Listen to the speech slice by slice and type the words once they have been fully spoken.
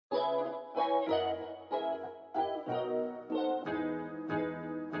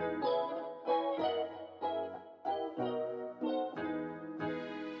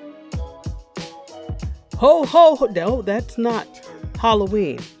Ho, ho, ho. No, that's not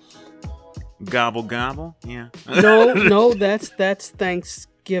Halloween. Gobble, gobble. Yeah. No, that's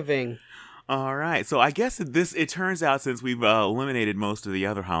Thanksgiving. All right. So I guess it turns out, since we've eliminated most of the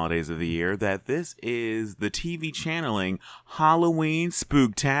other holidays of the year, that this is the TV channeling Halloween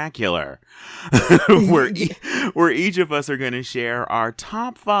Spooktacular, where each of us are going to share our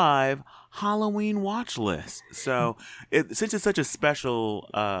top 5 Halloween watch list. So since it's such a special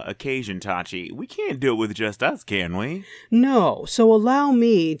occasion, Tachi, we can't do it with just us, can we? No. So allow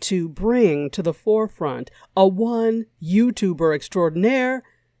me to bring to the forefront a one YouTuber extraordinaire,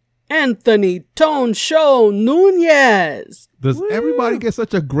 Anthony Tone Show Nunez. Does everybody get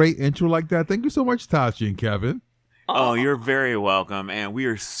such a great intro like that? Thank you so much, Tachi and Kevin. Oh, you're very welcome, and we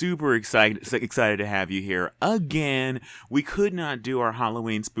are super excited to have you here again. We could not do our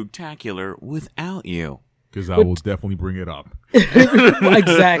Halloween Spooktacular without you. Because I will definitely bring it up.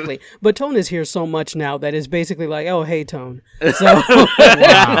 Exactly. But Tone is here so much now that it's basically like, oh, hey, Tone. So It's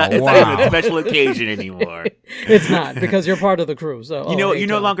not even a special occasion anymore. It's not, because you're part of the crew. So you're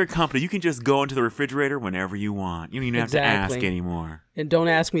no longer company. You can just go into the refrigerator whenever you want. You don't even have to ask anymore. And don't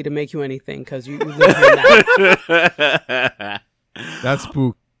ask me to make you anything, because you live here now. That's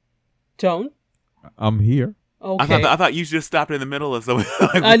spook. Tone? I'm here. Okay. I thought you just stopped in the middle of something.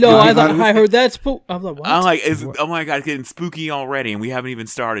 I know. I heard that spook. I'm like, what? I'm like, oh my God, it's getting spooky already, and we haven't even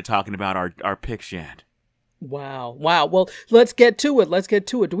started talking about our picks yet. Wow. Well, let's get to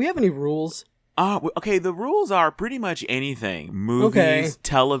it. Do we have any rules? Okay, the rules are pretty much anything. Movies,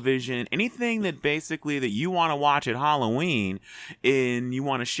 television, anything that basically that you want to watch at Halloween and you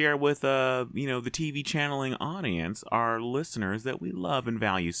want to share with the TV channeling audience, our listeners that we love and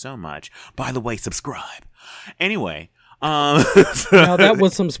value so much. By the way, subscribe. Anyway, now that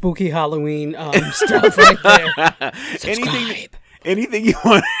was some spooky Halloween stuff right there. Subscribe. Anything you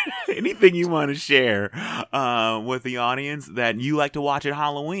want to share with the audience that you like to watch at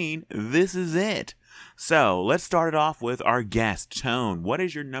Halloween, this is it. So let's start it off with our guest, Tone. What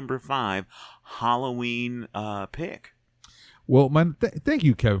is your number 5 Halloween pick? Well, thank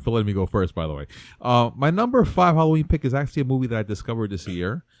you, Kevin, for letting me go first, by the way. My number 5 Halloween pick is actually a movie that I discovered this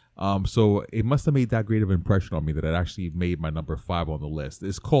year. So it must have made that great of an impression on me that it actually made my number 5 on the list.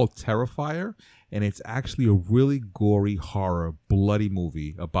 It's called Terrifier, and it's actually a really gory, horror, bloody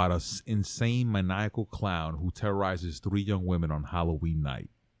movie about an insane, maniacal clown who terrorizes 3 young women on Halloween night.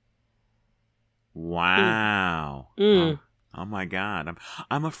 Wow. Oh my God.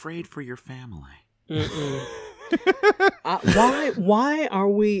 I'm afraid for your family. Why are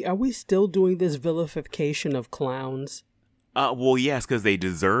we still doing this vilification of clowns? Well, yes, because they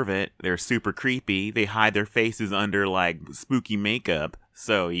deserve it. They're super creepy. They hide their faces under like spooky makeup.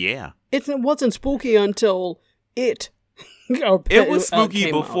 So yeah, it wasn't spooky until it. It was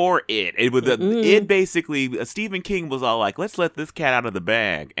spooky before it. It was it basically. Stephen King was all like, "Let's let this cat out of the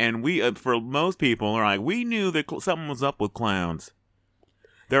bag," and we, for most people, are like, we knew that something was up with clowns.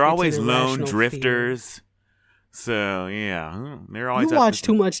 They're always lone drifters. Fear. So yeah, they're always. You watch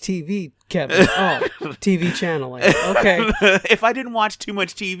too much TV, Kevin. Oh, TV channeling. Okay. If I didn't watch too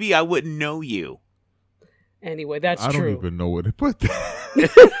much TV, I wouldn't know you. Anyway, that's true. I don't even know where to put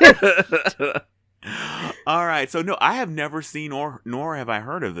that. All right, so no, I have never seen nor have I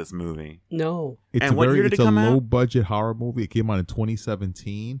heard of this movie. No. It's a low budget horror movie. It came out in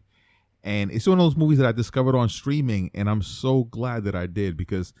 2017. And it's one of those movies that I discovered on streaming, and I'm so glad that I did,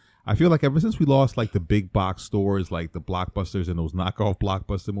 because I feel like ever since we lost like the big box stores, like the Blockbusters and those knockoff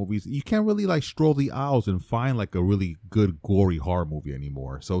Blockbuster movies, you can't really like stroll the aisles and find like a really good gory horror movie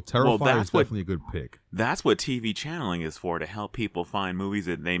anymore. So Terrifier is definitely a good pick. That's what TV channeling is for, to help people find movies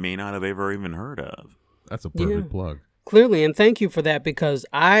that they may not have ever even heard of. That's a perfect plug. Clearly, and thank you for that, because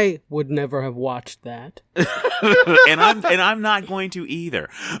I would never have watched that. and I'm not going to either.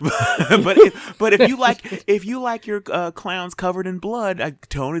 but if you like your clowns covered in blood,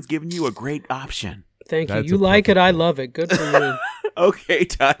 Tone is giving you a great option. Thank you. You like it, I love it. Good for you. Okay,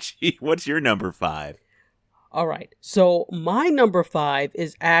 Tachi, what's your number 5? All right. So my number 5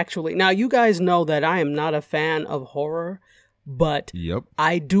 is actually, now you guys know that I am not a fan of horror, but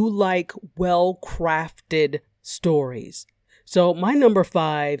I do like well-crafted stories. So my number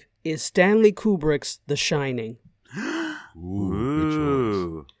 5 is Stanley Kubrick's The Shining.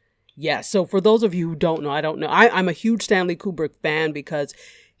 Ooh. Yeah, so for those of you who don't know, I'm a huge Stanley Kubrick fan, because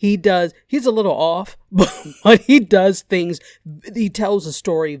he's a little off, but he does things, he tells a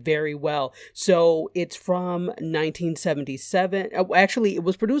story very well. So it's from 1977. Actually, it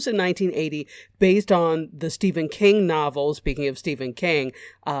was produced in 1980, based on the Stephen King novel, speaking of Stephen King,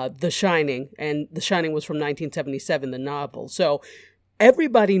 The Shining. And The Shining was from 1977, the novel. So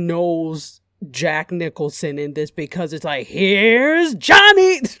everybody knows Jack Nicholson in this because it's like, here's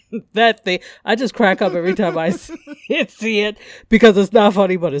Johnny. That thing. I just crack up every time I see it because it's not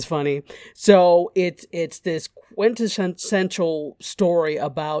funny, but it's funny. So it's this quintessential story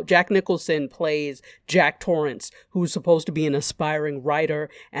about Jack Nicholson plays Jack Torrance, who's supposed to be an aspiring writer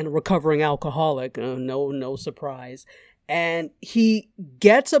and a recovering alcoholic. No surprise. And he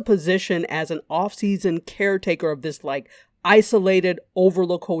gets a position as an off-season caretaker of this like isolated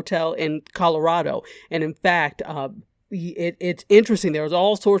overlook hotel in Colorado. And in fact, it's interesting. There's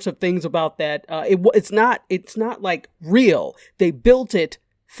all sorts of things about that. It's not like real. They built it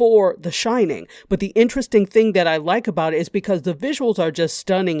for The Shining. But the interesting thing that I like about it is because the visuals are just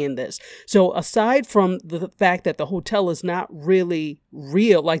stunning in this. So aside from the fact that the hotel is not really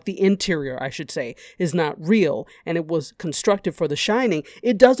real, like the interior, I should say, is not real, and it was constructed for The Shining,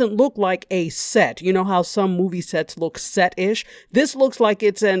 it doesn't look like a set. You know how some movie sets look set-ish? This looks like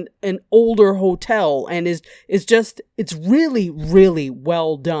it's an older hotel, and it's really, really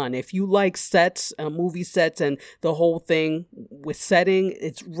well done. If you like sets, movie sets, and the whole thing with setting,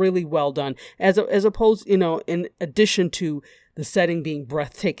 it's really well done. As opposed, in addition to the setting being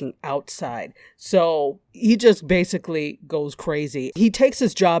breathtaking outside. So he just basically goes crazy. He takes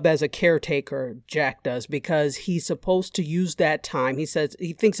his job as a caretaker, Jack does, because he's supposed to use that time. He says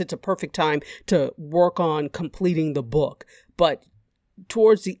he thinks it's a perfect time to work on completing the book. But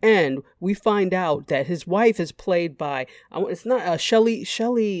towards the end, we find out that his wife is played by, it's not Shelley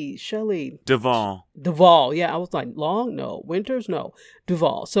Duvall. Yeah, I was like, Long? No. Winters? No.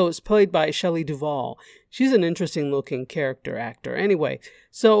 Duvall. So it's played by Shelley Duvall. She's an interesting looking character actor. Anyway,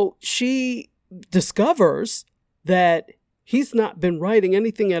 so she discovers that he's not been writing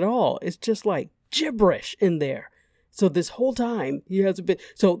anything at all. It's just like gibberish in there. So this whole time he hasn't been.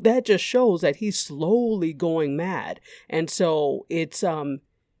 So that just shows that he's slowly going mad. And so it's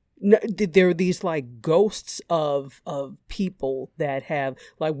there are these like ghosts of people that have,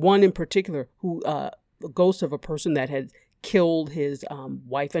 like one in particular who a ghost of a person that had killed his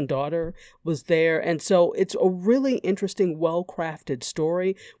wife and daughter was there. And so it's a really interesting, well-crafted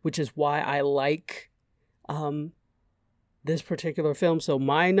story, which is why I like this particular film. So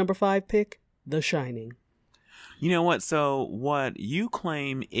my number 5 pick, The Shining. You know what? So what you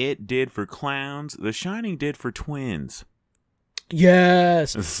claim it did for clowns, The Shining did for twins.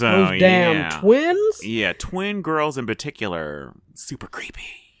 Yes. So those damn twins? Yeah, twin girls in particular. Super creepy.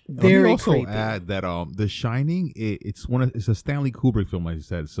 Very also creepy. Add that The Shining, it's a Stanley Kubrick film, like you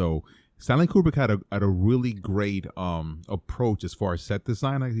said. So Stanley Kubrick had a really great approach as far as set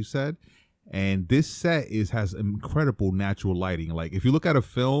design, like you said. And this set has incredible natural lighting. Like if you look at a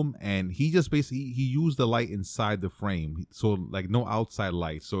film, and he just basically he used the light inside the frame, so like no outside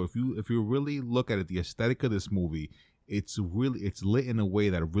light. So if you really look at it, the aesthetic of this movie, it's lit in a way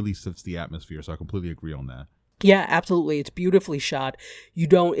that really sets the atmosphere. So I completely agree on that. Yeah, absolutely. It's beautifully shot.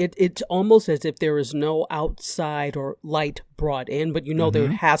 It's almost as if there is no outside or light brought in, but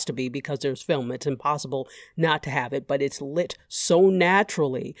there has to be because there's film. It's impossible not to have it, but it's lit so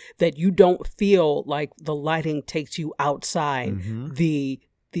naturally that you don't feel like the lighting takes you outside the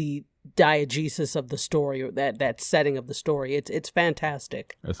diegesis of the story, or that setting of the story. It's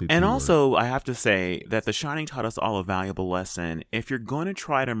fantastic. And also, I have to say that The Shining taught us all a valuable lesson. If you're going to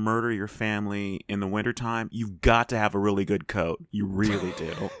try to murder your family in the wintertime, you've got to have a really good coat. You really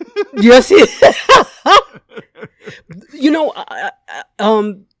do. Yes.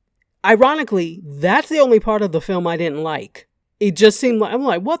 Ironically, that's the only part of the film I didn't like. It just seemed like, I'm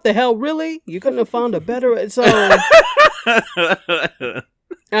like, what the hell, really? You couldn't have found a better... So...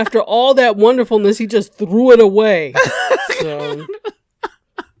 After all that wonderfulness, he just threw it away. So.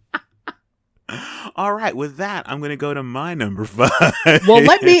 All right, with that, I'm going to go to my number 5. Well,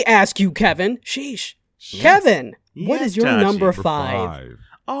 let me ask you, Kevin. Sheesh. Yes. Kevin, what is your Tachi. number 5?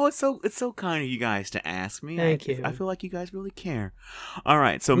 Oh, it's so kind of you guys to ask me. Thank you. I feel like you guys really care. All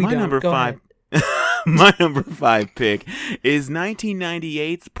right, so my number 5... my number 5 pick is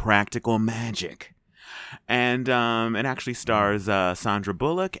 1998's Practical Magic. And it actually stars Sandra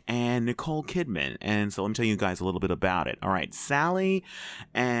Bullock and Nicole Kidman. And so let me tell you guys a little bit about it. All right, Sally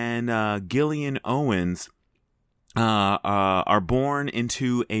and Gillian Owens are born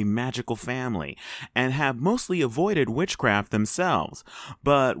into a magical family and have mostly avoided witchcraft themselves.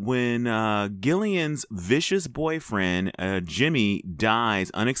 But when Gillian's vicious boyfriend, Jimmy,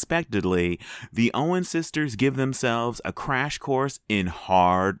 dies unexpectedly, the Owen sisters give themselves a crash course in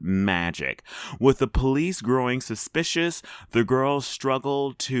hard magic. With the police growing suspicious, the girls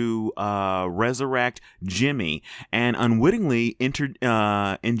struggle to resurrect Jimmy and unwittingly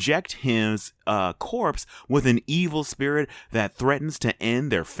inject his corpse with an evil spirit that threatens to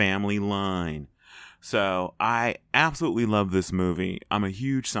end their family line. So I absolutely love this movie. I'm a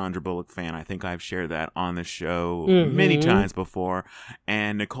huge Sandra Bullock fan. I think I've shared that on the show many times before.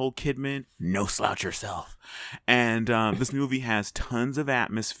 And Nicole Kidman, no slouch herself. And this movie has tons of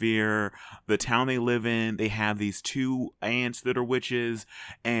atmosphere. The town they live in, they have these two aunts that are witches.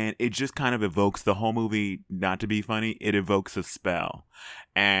 And it just kind of evokes the whole movie, not to be funny, it evokes a spell.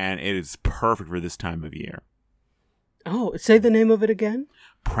 And it is perfect for this time of year. Oh, say the name of it again.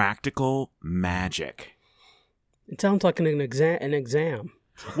 Practical Magic. It sounds like an exam.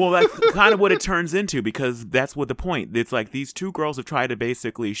 Well, that's kind of what it turns into, because that's what the point. It's like these two girls have tried to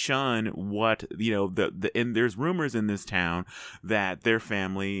basically shun what, and there's rumors in this town that their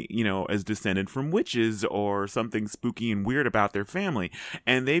family, is descended from witches or something spooky and weird about their family.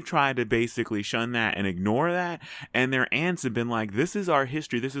 And they've tried to basically shun that and ignore that. And their aunts have been like, this is our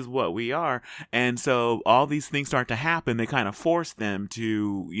history. This is what we are. And so all these things start to happen. They kind of force them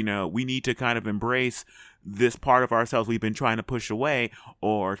to, we need to kind of embrace this part of ourselves we've been trying to push away,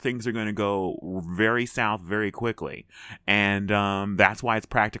 or things are going to go very south very quickly. And that's why it's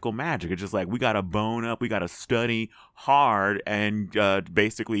practical magic. It's just like, we got to bone up, we got to study hard, and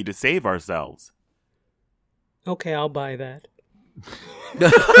basically to save ourselves. Okay, I'll buy that.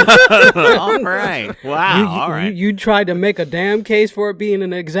 All right. Wow. All right. You tried to make a damn case for it being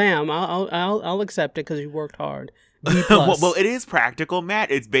an exam. I'll accept it because you worked hard. Well, it is practical,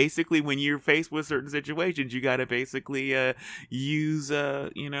 Matt. It's basically when you're faced with certain situations, you got to basically use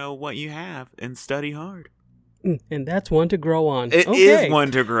what you have and study hard. And that's one to grow on. It is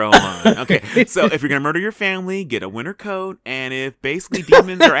one to grow on. Okay, so if you're going to murder your family, get a winter coat. And if basically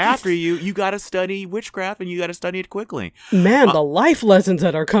demons are after you, you got to study witchcraft, and you got to study it quickly. Man, the life lessons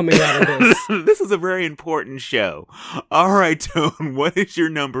that are coming out of this. This is a very important show. All right, Tone, what is your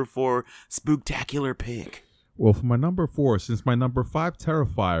number 4 spooktacular pick? Well, for my number 4, since my number 5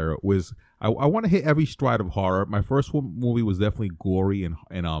 Terrifier was, I want to hit every stride of horror. My first movie was definitely gory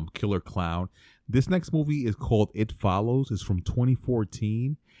and Killer Clown. This next movie is called It Follows. It's from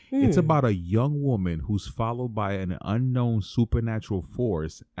 2014. It's about a young woman who's followed by an unknown supernatural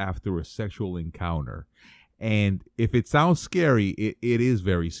force after a sexual encounter. And if it sounds scary, it is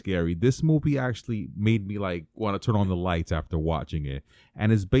very scary. This movie actually made me want to turn on the lights after watching it.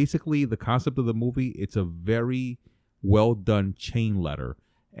 And it's basically the concept of the movie. It's a very well done chain letter.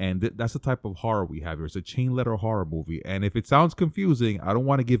 And that's the type of horror we have here. It's a chain letter horror movie. And if it sounds confusing, I don't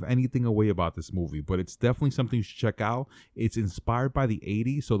want to give anything away about this movie, but it's definitely something you should check out. It's inspired by the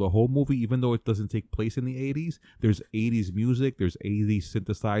 80s. So the whole movie, even though it doesn't take place in the 80s, there's 80s music, there's 80s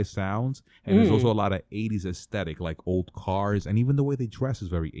synthesized sounds, and there's also a lot of 80s aesthetic, like old cars, and even the way they dress is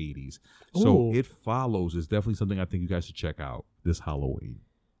very 80s. So It Follows is definitely something I think you guys should check out this Halloween.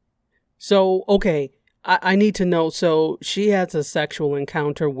 So, okay. I need to know. So she has a sexual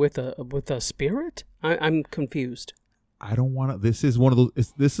encounter with a spirit? I'm confused. I don't want to. This is one of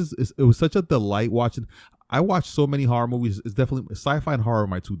those. It was such a delight watching. I watch so many horror movies. It's definitely sci-fi and horror are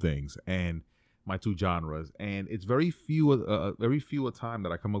my two things and my two genres. And it's very few a time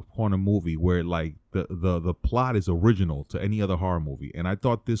that I come upon a movie where the plot is original to any other horror movie. And I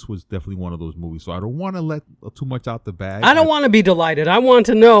thought this was definitely one of those movies. So I don't want to let too much out the bag. I don't want to be delighted. I want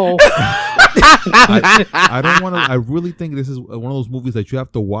to know. I don't want to. I really think this is one of those movies that you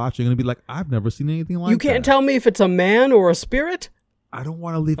have to watch. You're going to be like, I've never seen anything like that. You can't tell me if it's a man or a spirit? I don't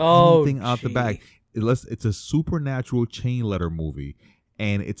want to leave anything out the bag. It's a supernatural chain letter movie.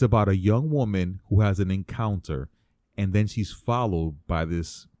 And it's about a young woman who has an encounter. And then she's followed by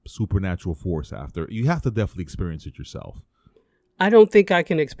this supernatural force after. You have to definitely experience it yourself. I don't think I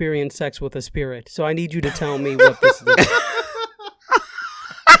can experience sex with a spirit. So I need you to tell me what this is about.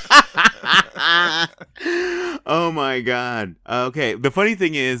 Oh my God. Okay. The funny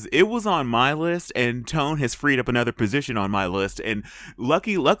thing is, it was on my list, and Tone has freed up another position on my list. And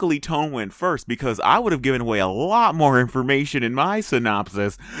luckily, Tone went first, because I would have given away a lot more information in my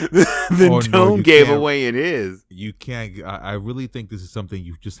synopsis than Tone gave away in his. You can't. I really think this is something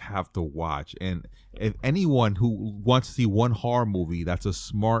you just have to watch. And if anyone who wants to see one horror movie that's a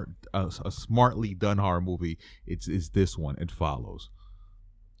smartly done horror movie, it's this one. It Follows.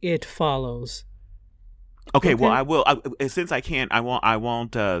 It Follows. Okay, well, I will. Since I can't, I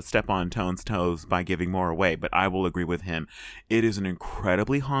won't step on Tone's toes by giving more away. But I will agree with him. It is an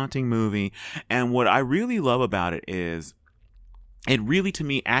incredibly haunting movie, and what I really love about it is it really, to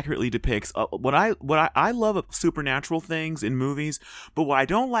me, accurately depicts what I love supernatural things in movies, but what I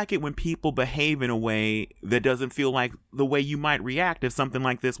don't like it when people behave in a way that doesn't feel like the way you might react if something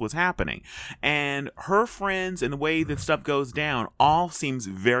like this was happening. And her friends and the way that stuff goes down all seems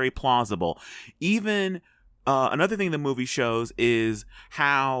very plausible. Even another thing the movie shows is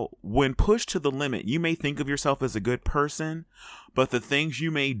how, when pushed to the limit, you may think of yourself as a good person, but the things you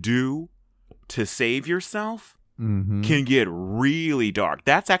may do to save yourself can get really dark.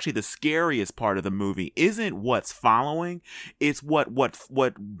 That's actually the scariest part of the movie. Isn't what's following, it's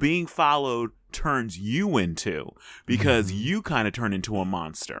what being followed turns you into, because you kind of turn into a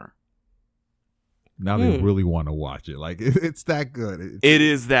monster. Now they really want to watch it. Like, it's that good. It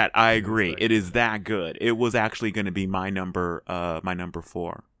is that. I agree. It is that good. It was actually going to be my number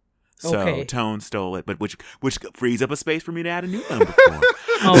 4. So Okay. Tone stole it, but which frees up a space for me to add a new number 4.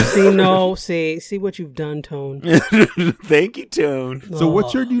 Oh, see what you've done, Tone. Thank you, Tone. So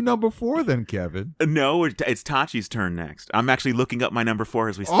what's your new number 4 then, Kevin? No, it's Tachi's turn next. I'm actually looking up my number 4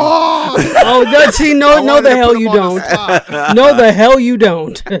 as we speak. Oh, no, see, no, the hell you don't. No, the hell you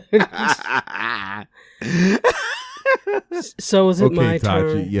don't. So is it my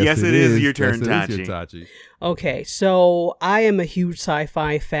turn? Yes, it is your turn, Tachi. Tachi. Okay, so I am a huge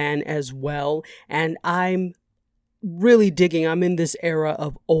sci-fi fan as well, and I'm really digging. I'm in this era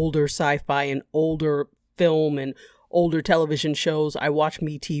of older sci-fi and older film and older television shows. I watch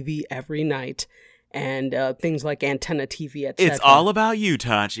MeTV every night, and things like Antenna TV, etc. It's all about you,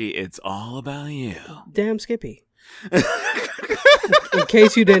 Tachi. It's all about you. Damn Skippy. In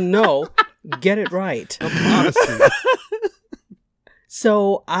case you didn't know, get it right.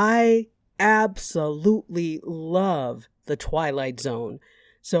 So I absolutely love The Twilight Zone.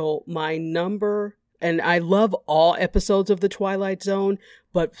 So my number, and I love all episodes of The Twilight Zone,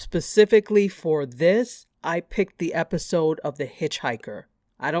 but specifically for this, I picked the episode of The Hitchhiker.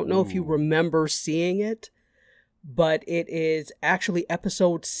 I don't know if you remember seeing it, but it is actually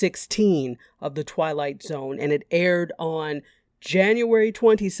episode 16 of The Twilight Zone, and it aired on January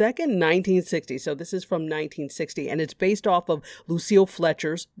 22nd, 1960. So this is from 1960, and it's based off of Lucille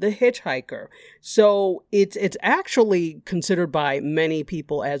Fletcher's The Hitchhiker. So it's actually considered by many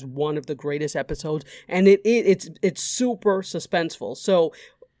people as one of the greatest episodes, and it's super suspenseful. So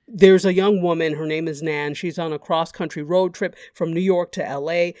there's a young woman, her name is Nan. She's on a cross-country road trip from New York to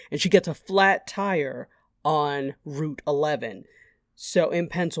LA, and she gets a flat tire on Route 11. So in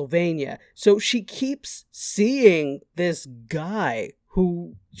Pennsylvania. So she keeps seeing this guy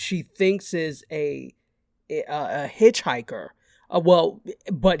who she thinks is a hitchhiker.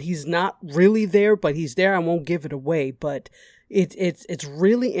 But he's not really there, but he's there. I won't give it away, but it's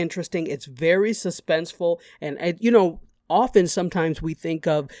really interesting. It's very suspenseful, and often sometimes we think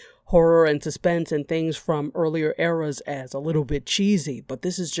of horror and suspense and things from earlier eras as a little bit cheesy, but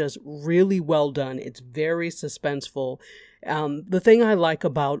this is just really well done. It's very suspenseful. The thing I like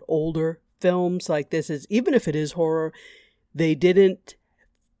about older films like this is, even if it is horror, they don't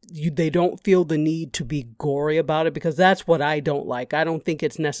feel the need to be gory about it, because that's what I don't like. I don't think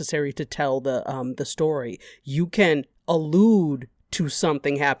it's necessary to tell the story. You can allude to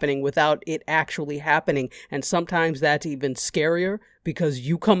something happening without it actually happening, and sometimes that's even scarier because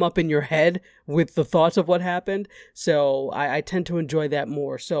you come up in your head with the thoughts of what happened. So I tend to enjoy that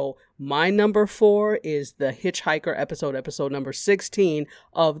more. So my number 4 is The Hitchhiker episode number 16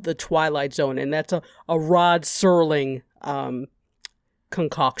 of The Twilight Zone, and that's a Rod Serling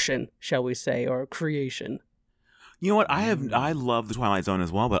concoction, shall we say, or creation. You know what? I love The Twilight Zone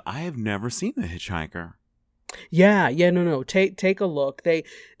as well, but I have never seen The Hitchhiker. Yeah, no. Take a look. They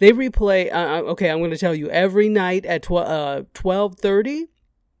replay. Okay, I'm going to tell you. Every night at 12:30,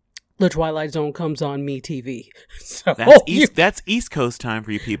 The Twilight Zone comes on MeTV. So that's East Coast time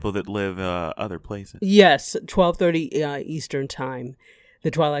for you people that live other places. Yes, 12:30 Eastern time.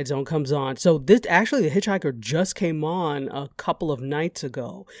 The Twilight Zone comes on. So The Hitchhiker just came on a couple of nights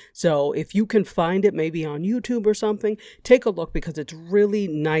ago. So if you can find it, maybe on YouTube or something, take a look, because it's really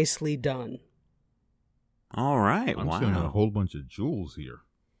nicely done. All right. I'm wow. seeing a whole bunch of jewels here.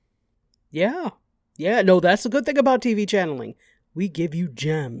 Yeah. No, that's the good thing about TV channeling. We give you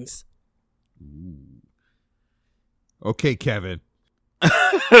gems. Ooh. Okay, Kevin.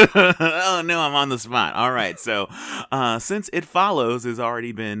 Oh no, I'm on the spot. All right, so since It Follows has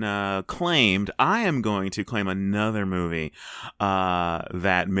already been claimed, I am going to claim another movie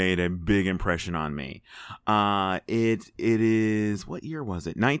that made a big impression on me. It is, what year was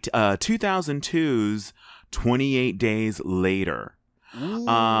it? 2002's 28 Days Later.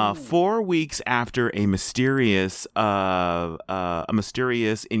 4 weeks after a mysterious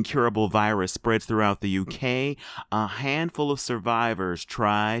incurable virus spreads throughout the UK, a handful of survivors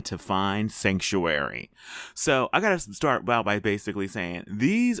try to find sanctuary. So I gotta start out by basically saying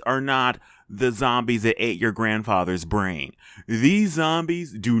these are not the zombies that ate your grandfather's brain. These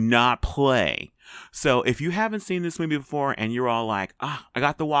zombies do not play. So if you haven't seen this movie before and you're all like, I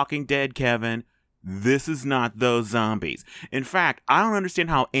got The Walking Dead, Kevin, this is not those zombies. In fact, I don't understand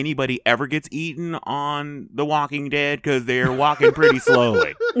how anybody ever gets eaten on The Walking Dead because they're walking pretty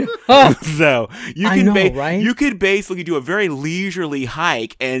slowly. So you could basically do a very leisurely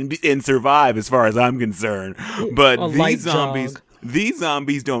hike and survive as far as I'm concerned. But these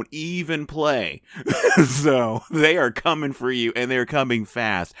zombies don't even play. So they are coming for you, and they're coming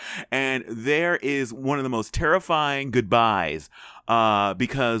fast. And there is one of the most terrifying goodbyes.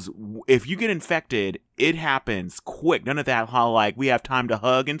 Because if you get infected, it happens quick. None of that how like we have time to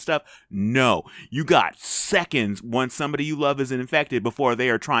hug and stuff. No, you got seconds once somebody you love is infected before they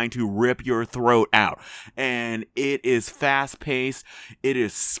are trying to rip your throat out. And it is fast paced. It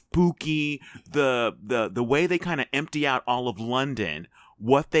is spooky. The way they kind of empty out all of London.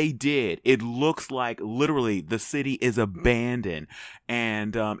 What they did, it looks like literally the city is abandoned,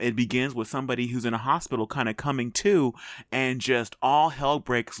 and it begins with somebody who's in a hospital kind of coming to, and just all hell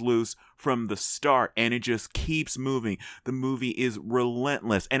breaks loose from the start, and it just keeps moving. The movie is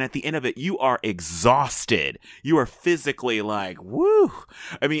relentless, and at the end of it, you are exhausted. You are physically like, woo.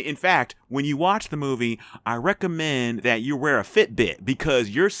 I mean, in fact, when you watch the movie, I recommend that you wear a Fitbit because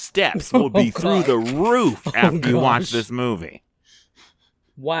your steps will be through the roof after you watch this movie.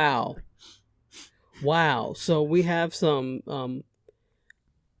 Wow. So we have some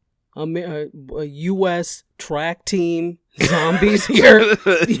U.S. track team zombies here.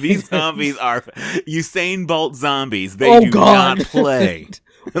 These zombies are Usain Bolt zombies. They do not play.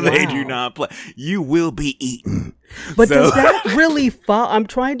 Wow. They do not play. You will be eaten. But does that really follow? I'm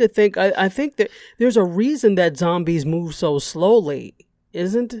trying to think. I think that there's a reason that zombies move so slowly.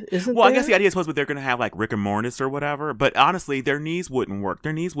 Isn't well, I guess the idea is supposed to be they're going to have like Rick and Mortis or whatever, but honestly, their knees wouldn't work.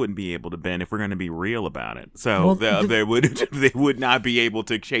 Their knees wouldn't be able to bend if we're going to be real about it. So they would not be able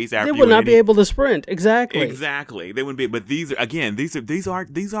to chase after you. They would not be able to sprint. Exactly. They wouldn't be. But these are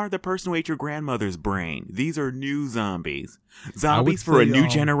the person who ate your grandmother's brain. These are new zombies for a new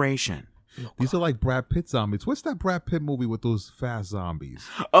generation. These are like Brad Pitt zombies. What's that Brad Pitt movie with those fast zombies?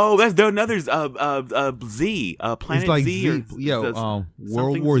 Oh, that's another Z, Planet like Z.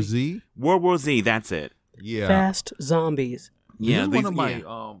 World War Z. World War Z. That's it. Yeah, fast zombies. Yeah, this is one of my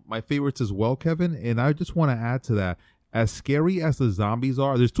my favorites as well, Kevin. And I just want to add to that. As scary as the zombies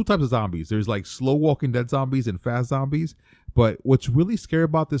are, there's two types of zombies. There's like slow Walking Dead zombies and fast zombies. But what's really scary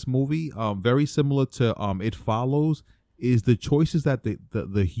about this movie, very similar to It Follows, is the choices that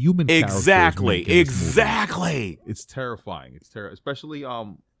the human characters make in this movie. It's terrifying. Especially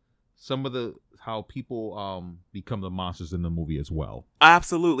some of how people become the monsters in the movie as well.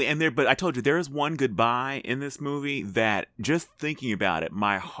 Absolutely. But I told you there is one goodbye in this movie that just thinking about it,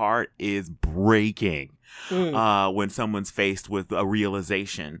 my heart is breaking when someone's faced with a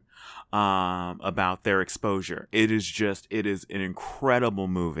realization about their exposure. It is an incredible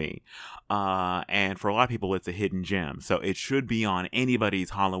movie. And for a lot of people, it's a hidden gem. So it should be on anybody's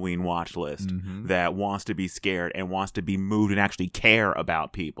Halloween watch list that wants to be scared and wants to be moved and actually care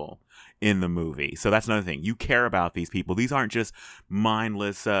about people in the movie. So that's another thing. You care about these people. These aren't just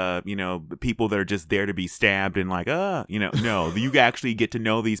mindless, people that are just there to be stabbed and like, no, you actually get to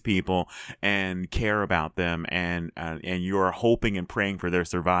know these people and care about them. And you're hoping and praying for their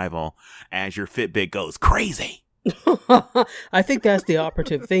survival as your Fitbit goes crazy. I think that's the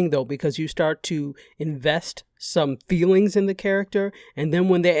operative thing, though, because you start to invest some feelings in the character, and then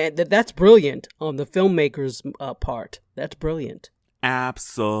when that's brilliant on the filmmaker's part. That's brilliant.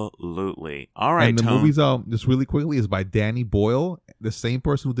 Absolutely. All right, and the movie's just really quickly is by Danny Boyle, the same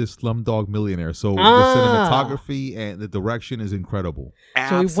person who did Slumdog Millionaire. So the cinematography and the direction is incredible.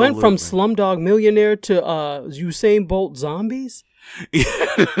 Absolutely. So he went from Slumdog Millionaire to Usain Bolt zombies.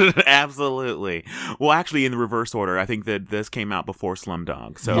 Absolutely. Well, actually, in the reverse order, I think that this came out before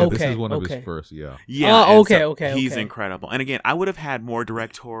Slumdog. So this is one of his first. Yeah. He's incredible. And again, I would have had more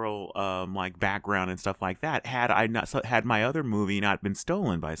directorial like background and stuff like that had I not had my other movie not been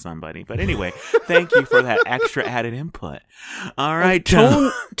stolen by somebody. But anyway, thank you for that extra added input. All right,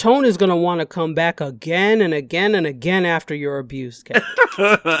 Tone is going to want to come back again and again and again after your abuse, Kevin.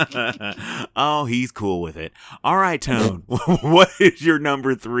 Oh, he's cool with it. All right, Tone. What is your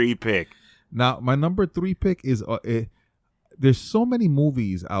number 3 pick? Now, my number 3 pick is there's so many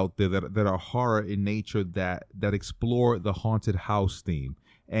movies out there that are horror in nature that explore the haunted house theme.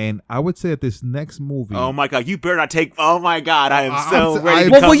 And I would say that this next movie. Oh my God! You better not take. Oh my God! I am so ready.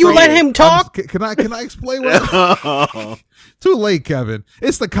 Well, will you let him talk? Can I explain what? Too late, Kevin.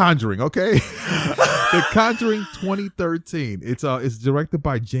 It's The Conjuring, okay? The Conjuring 2013. It's directed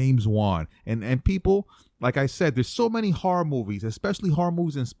by James Wan, and people. Like I said, there's so many horror movies, especially horror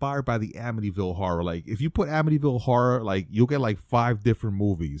movies inspired by the Amityville Horror. Like, if you put Amityville Horror, like, you'll get like 5 different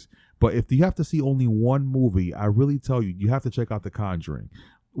movies. But if you have to see only one movie, I really tell you, you have to check out The Conjuring.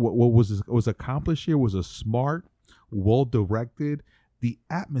 What was accomplished here was a smart, well-directed. The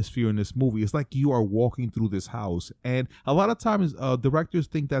atmosphere in this movie, it's like you are walking through this house. And a lot of times, directors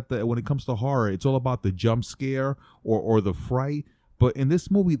think that when it comes to horror, it's all about the jump scare or the fright. But in this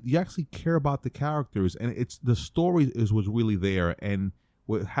movie, you actually care about the characters, and it's the story is what's really there, and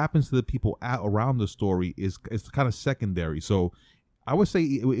what happens to the people around the story is kind of secondary. So I would say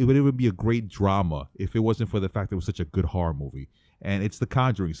it would even be a great drama if it wasn't for the fact that it was such a good horror movie. And it's The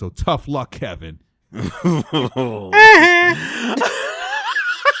Conjuring, so tough luck, Kevin.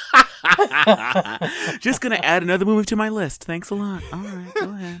 Just gonna add another movie to my list. Thanks a lot. All right,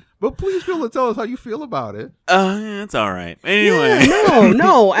 go ahead. But please, Phil, tell us how you feel about it. It's all right. Anyway,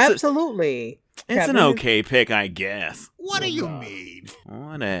 no, absolutely. It's an okay pick, I guess. What do you mean?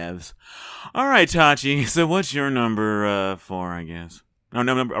 Whatevs. All right, Tachi. So, what's your number 4? I guess. No,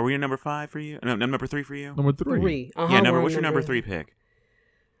 number. Are we in number 5 for you? No, number 3 for you. Number 3. Yeah, what's your number 3 pick?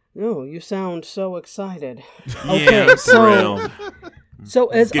 Oh, you sound so excited. Okay, I'm thrilled. So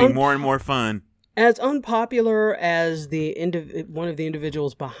as it's getting more and more fun. As unpopular as one of the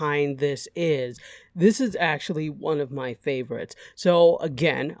individuals behind this is actually one of my favorites. So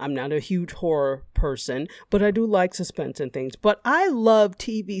again, I'm not a huge horror person, but I do like suspense and things. But I love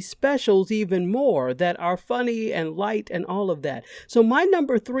TV specials even more that are funny and light and all of that. So my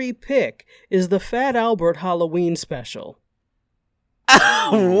number 3 pick is the Fat Albert Halloween special.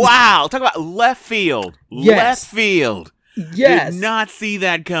 Wow. Talk about left field. Yes. Left field. Yes. Did not see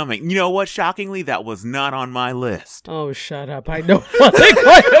that coming. You know what? Shockingly, that was not on my list. Oh, shut up. I know what's going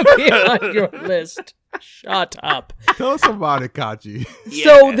to be on your list. Shut up. Tell us about it, Kachi. Yeah.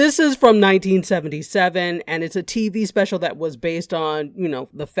 So this is from 1977, and it's a TV special that was based on,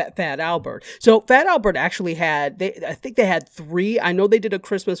 the Fat Albert. So Fat Albert actually I think they had 3. I know they did a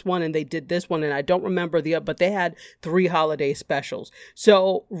Christmas one, and they did this one, and I don't remember but they had 3 holiday specials.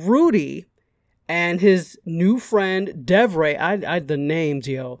 So Rudy and his new friend Devray, I the names,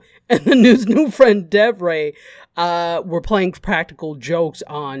 yo, and the new friend Devray were playing practical jokes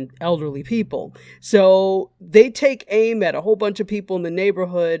on elderly people. So they take aim at a whole bunch of people in the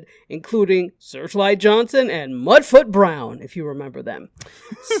neighborhood, including Searchlight Johnson and Mudfoot Brown, if you remember them.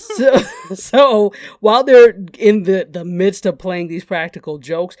 So while they're in the midst of playing these practical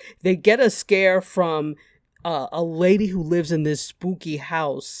jokes, they get a scare from a lady who lives in this spooky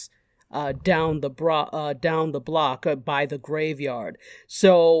house down the block by the graveyard.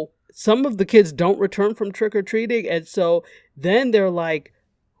 So some of the kids don't return from trick-or-treating, and so then they're like,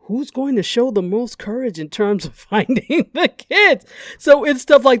 who's going to show the most courage in terms of finding the kids? So it's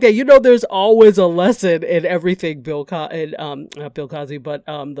stuff like that. There's always a lesson in everything not Bill Cosby, but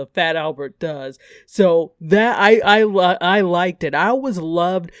the Fat Albert does. So that I liked it. I always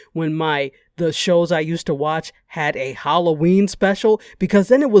loved when the shows I used to watch had a Halloween special, because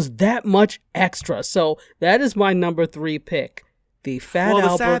then it was that much extra. So that is my number 3 pick, the Fat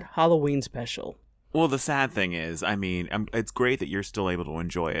Albert Halloween special. Well, the sad thing is, it's great that you're still able to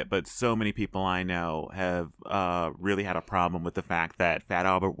enjoy it, but so many people I know have really had a problem with the fact that Fat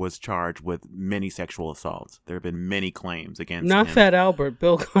Albert was charged with many sexual assaults. There have been many claims against him. Not Fat Albert,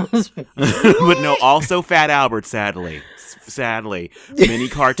 Bill Cosby. But no, also Fat Albert, sadly. Many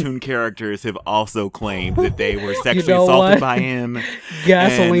cartoon characters have also claimed that they were sexually assaulted by him.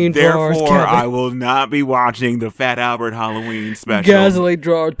 Gasoline drawers, therefore, Kevin. I will not be watching the Fat Albert Halloween special. Gasoline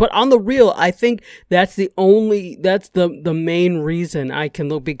drawers. But on the real, I think that's the main reason I can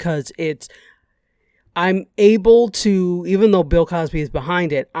look, because I'm able to, even though Bill Cosby is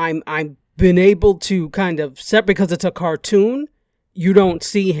behind it, I'm been able to kind of set, because it's a cartoon, you don't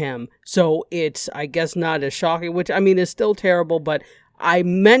see him. So it's, I guess, not as shocking, which is still terrible, but I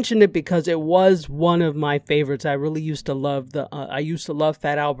mentioned it because it was one of my favorites. I really used to love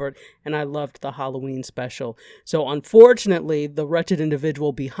Fat Albert, and I loved the Halloween special. So unfortunately, the wretched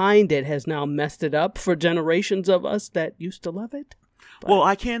individual behind it has now messed it up for generations of us that used to love it. But. Well,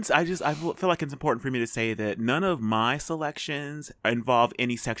 I feel like it's important for me to say that none of my selections involve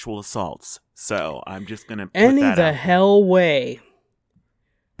any sexual assaults. So I'm just going to put any that the out. Hell way.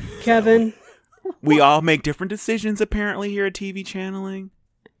 Kevin, We all make different decisions apparently here at TV Channeling.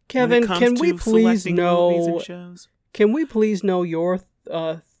 Kevin, can we please know? Can we please know your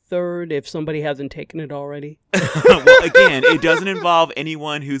third if somebody hasn't taken it already? Well, again, it doesn't involve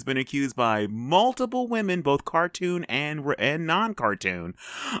anyone who's been accused by multiple women, both cartoon and non-cartoon.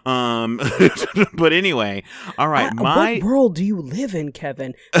 But anyway, all right. What world do you live in,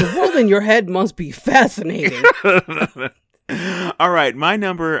 Kevin? The world in your head must be fascinating. All right, my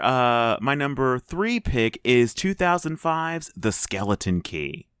number 3 pick is 2005's The Skeleton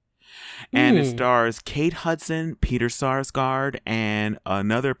Key. And it stars Kate Hudson, Peter Sarsgaard, and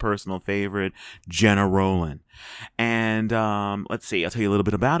another personal favorite, Jenna Rowland. And let's see, I'll tell you a little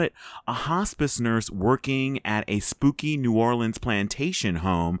bit about it. A hospice nurse working at a spooky New Orleans plantation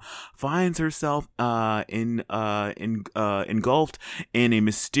home finds herself engulfed in a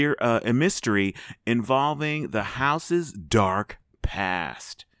mystery involving the house's dark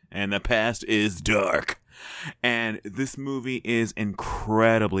past. And the past is dark. And this movie is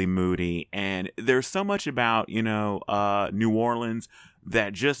incredibly moody, and there's so much about New Orleans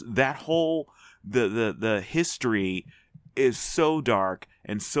that just that whole the history is so dark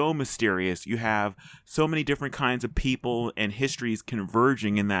and so mysterious. You have so many different kinds of people and histories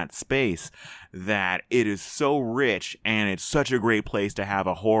converging in that space that it is so rich, and it's such a great place to have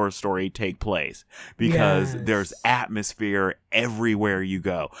a horror story take place because there's atmosphere everywhere you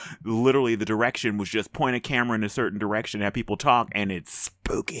go. Literally, the direction was just point a camera in a certain direction, have people talk, and it's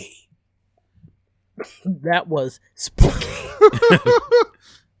spooky. That was spooky.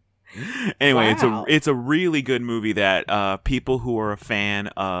 Anyway, it's a really good movie that people who are a fan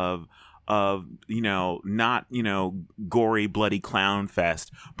of not gory bloody clown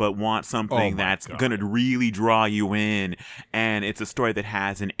fest, but want something that's gonna really draw you in, and it's a story that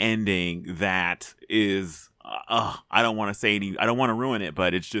has an ending that is I don't want to ruin it,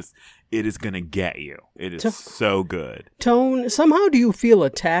 but it is gonna get you. It is so good. Tone, somehow do you feel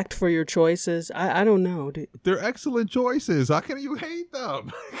attacked for your choices? I don't know. They're excellent choices. How can you hate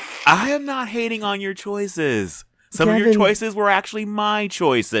them? I am not hating on your choices. Some of your choices were actually my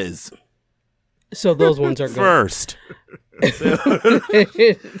choices. So those ones are good. First.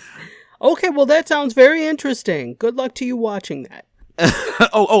 Okay, well, that sounds very interesting. Good luck to you watching that.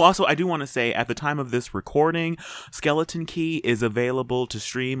 Also, I do want to say, at the time of this recording, Skeleton Key is available to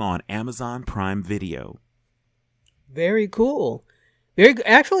stream on Amazon Prime Video. Very cool.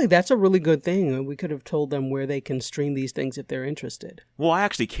 Actually, that's a really good thing. We could have told them where they can stream these things if they're interested. Well, I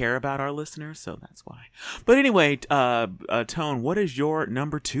actually care about our listeners, so that's why. But anyway, Tone, what is your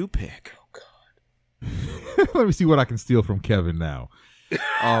number 2 pick? Oh, God. Let me see what I can steal from Kevin now.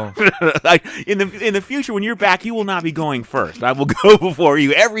 In the future, when you're back, you will not be going first. I will go before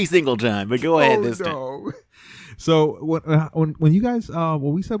you every single time. But go ahead this time. So when you guys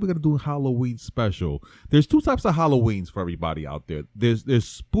when we said we're gonna do a Halloween special, there's 2 types of Halloweens for everybody out there. There's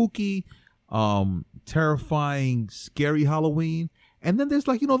spooky, terrifying, scary Halloween, and then there's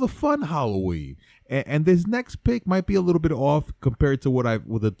the fun Halloween. And this next pick might be a little bit off compared to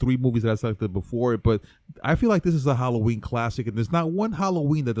with the 3 movies that I selected before, but I feel like this is a Halloween classic, and there's not one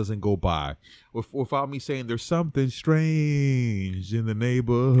Halloween that doesn't go by without me saying there's something strange in the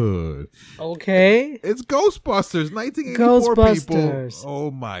neighborhood. Okay. It's Ghostbusters, 1984, Ghostbusters. People.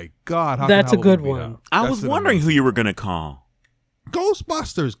 Oh my God. That's a good one. I was wondering who you were going to call.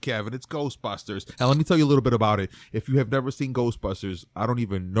 Ghostbusters, Kevin. It's Ghostbusters. And let me tell you a little bit about it. If you have never seen Ghostbusters, I don't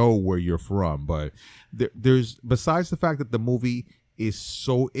even know where you're from, but there's, besides the fact that the movie is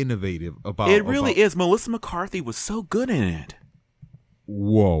so innovative about it really is. Melissa McCarthy was so good in it.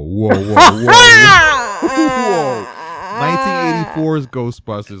 Whoa. 1984's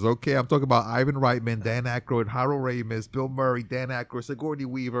Ghostbusters. Okay, I'm talking about Ivan Reitman, Dan Aykroyd, Harold Ramis, Bill Murray, Dan Aykroyd, Sigourney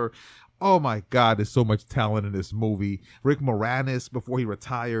Weaver. Oh my God, there's so much talent in this movie. Rick Moranis, before he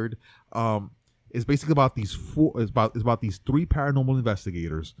retired, it's basically about these 3 paranormal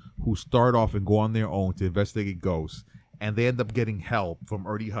investigators who start off and go on their own to investigate ghosts, and they end up getting help from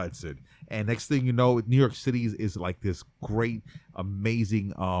Ernie Hudson. And next thing you know, New York City is like this great,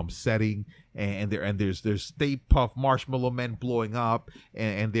 amazing setting, and there's Stay Puft Marshmallow Men blowing up,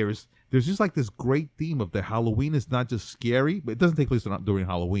 and there's just like this great theme of the Halloween is not just scary, but it doesn't take place during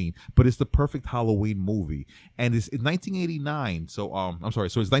Halloween, but it's the perfect Halloween movie. And it's in 1989, so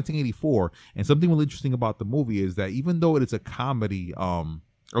it's 1984, and something really interesting about the movie is that even though it is a comedy, I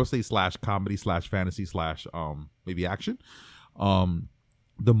would say /comedy/fantasy/ maybe action,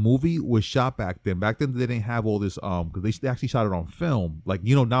 the movie was shot back then. Back then, they didn't have all this because they actually shot it on film. Like,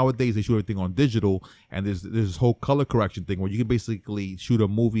 nowadays they shoot everything on digital, and there's this whole color correction thing where you can basically shoot a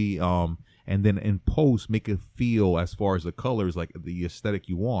movie and and then in post make it feel, as far as the colors, like the aesthetic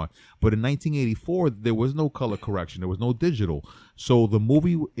you want. But in 1984, there was no color correction. There was no digital. So the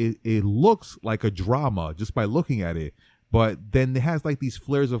movie, it looks like a drama just by looking at it. But then it has like these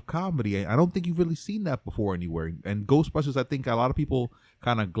flares of comedy. I don't think you've really seen that before anywhere. And Ghostbusters, I think a lot of people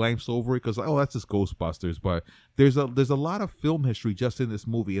kind of glance over it because, oh, that's just Ghostbusters. But there's a lot of film history just in this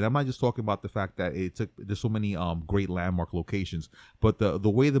movie. And I'm not just talking about the fact that there's so many great landmark locations, but the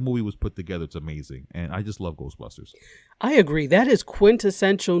way the movie was put together, it's amazing. And I just love Ghostbusters. I agree. That is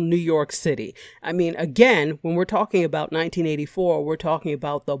quintessential New York City. I mean, again, when we're talking about 1984, we're talking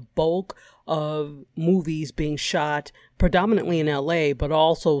about the bulk of movies being shot predominantly in LA, but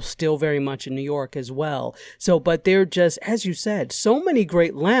also still very much in New York as well. So, but they're just, as you said, so many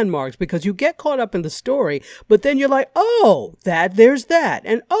great landmarks because you get caught up in the story, but then you're like, oh, there's that,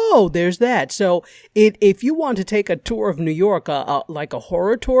 and oh, there's that. So if you want to take a tour of New York, like a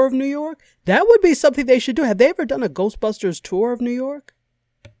horror tour of New York, that would be something they should do. Have they ever done a Ghostbusters tour of New York?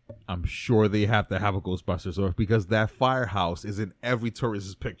 I'm sure they have to have a Ghostbusters tour because that firehouse is in every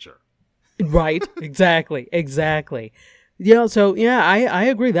tourist's picture. Right. Exactly. So yeah, I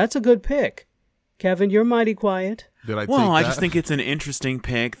agree. That's a good pick. Kevin, you're mighty quiet. I just think it's an interesting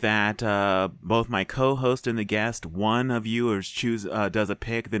pick that both my co-host and the guest, one of you does a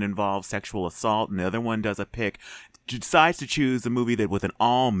pick that involves sexual assault, and the other one decides to choose a movie that with an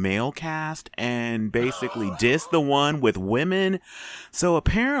all-male cast and basically diss the one with women. So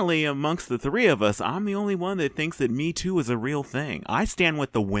apparently amongst the three of us, I'm the only one that thinks that Me Too is a real thing. I stand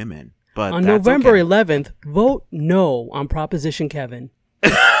with the women. But on November 11th, vote no on Proposition Kevin.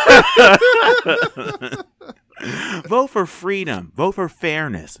 Vote for freedom. Vote for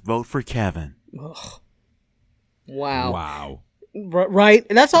fairness. Vote for Kevin. Ugh. Wow. Right?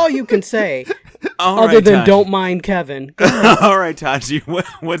 That's all you can say. Other than don't mind Kevin. All right, Taji.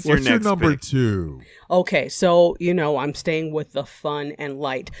 What's your next number pick? 2? Okay, so, I'm staying with the fun and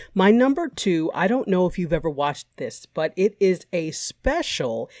light. My number 2, I don't know if you've ever watched this, but it is a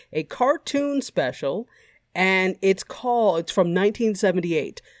cartoon special, and it's from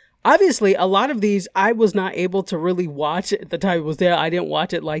 1978. Obviously, a lot of these I was not able to really watch at the time it was there. I didn't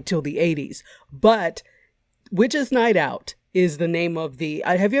watch it till the 80s. But Witch's Night Out is the name of the...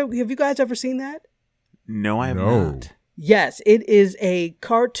 Have you guys ever seen that? No, I have not. Yes, it is a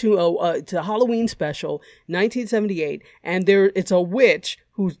cartoon. It's a Halloween special, 1978, and it's a witch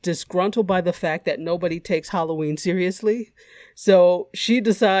who's disgruntled by the fact that nobody takes Halloween seriously. So she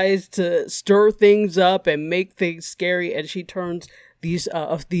decides to stir things up and make things scary, and she turns these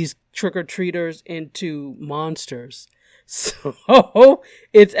trick-or-treaters into monsters. So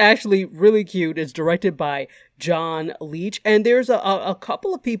it's actually really cute. It's directed by John Leach, and there's a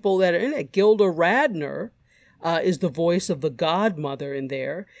couple of people that are in it. Gilda Radner is the voice of the godmother in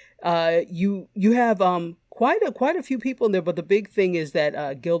there. You have quite a few people in there, but the big thing is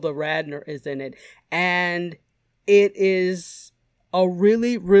that Gilda Radner is in it, and it is a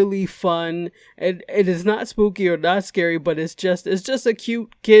really, really fun. It is not spooky or not scary, but it's just a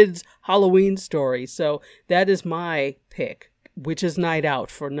cute kids Halloween story. So that is my pick, Witch's Night Out,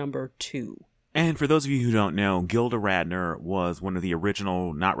 for number 2. And for those of you who don't know, Gilda Radner was one of the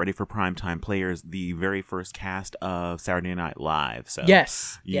original Not Ready for Primetime players, the very first cast of Saturday Night Live. So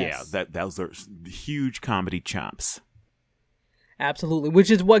yes. Those are huge comedy chops. Absolutely,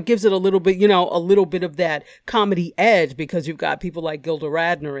 which is what gives it a little bit of that comedy edge because you've got people like Gilda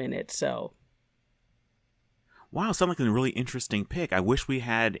Radner in it. So, wow, sounds like a really interesting pick. I wish we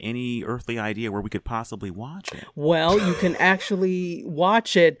had any earthly idea where we could possibly watch it. Well, you can actually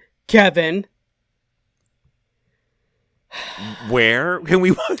watch it, Kevin. Where can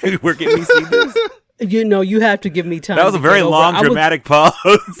we see this? You have to give me time. That was a very long, dramatic pause.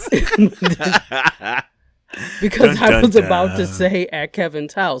 Because I was about to say at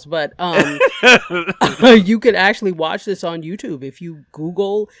Kevin's house, but you could actually watch this on YouTube. If you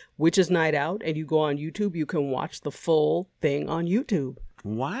Google Witch's Night Out and you go on YouTube, you can watch the full thing on YouTube.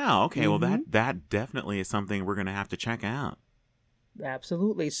 Wow. Okay. Mm-hmm. Well, that definitely is something we're going to have to check out.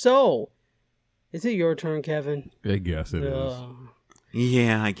 Absolutely. So, is it your turn, Kevin? I guess it is.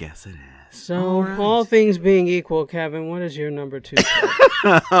 Yeah, I guess it is. So, all things being equal, Kevin, what is your number 2?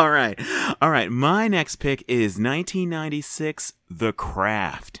 All right. My next pick is 1996, The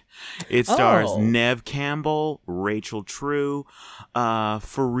Craft. It stars Neve Campbell, Rachel True,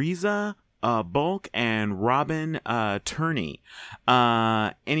 Fariza Bulk and Robin Turney.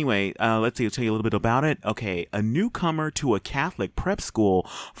 Anyway, let's see. I'll tell you a little bit about it. Okay, a newcomer to a Catholic prep school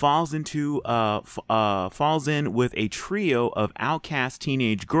falls in with a trio of outcast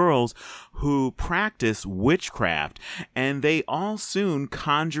teenage girls who practice witchcraft, and they all soon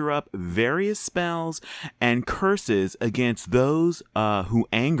conjure up various spells and curses against those who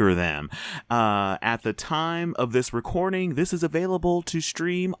anger them. At the time of this recording, this is available to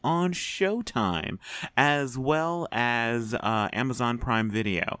stream on Showtime as well as Amazon Prime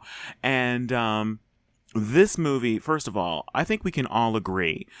Video. And this movie, first of all, I think we can all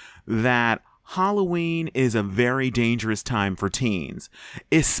agree that Halloween is a very dangerous time for teens,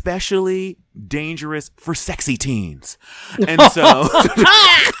 especially dangerous for sexy teens. And so,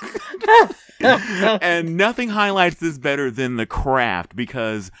 and nothing highlights this better than The Craft,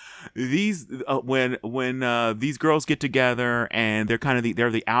 because these when these girls get together and they're kind of they're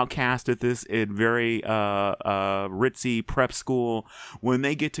the outcast at this very ritzy prep school. When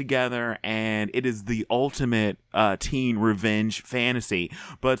they get together, and it is the ultimate teen revenge fantasy.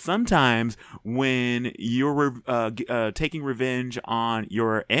 But sometimes when you're taking revenge on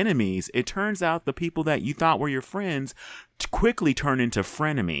your enemies, it turns out the people that you thought were your friends quickly turn into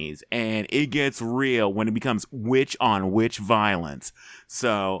frenemies, and it gets real when it becomes witch on witch violence.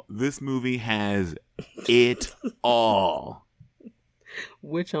 So this movie has it all.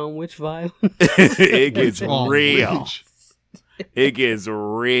 Witch on witch violence. It gets real. It gets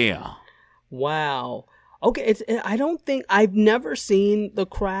real. Wow. Okay, I don't think I've never seen The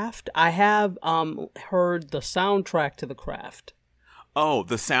Craft. I have heard the soundtrack to The Craft. Oh,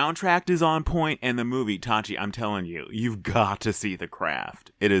 the soundtrack is on point, and the movie, Tachi, I'm telling you, you've got to see The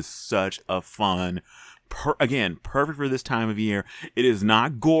Craft. It is such a fun, again, perfect for this time of year. It is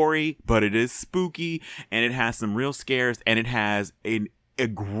not gory, but it is spooky, and it has some real scares, and it has a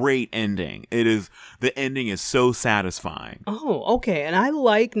great ending. The ending is so satisfying. Oh, okay. And I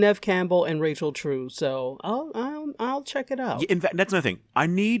like Neve Campbell and Rachel True, so I'll check it out. Yeah, in fact, that's another thing. I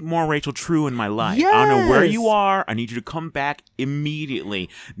need more Rachel True in my life. Yes! I don't know where you are. I need you to come back immediately.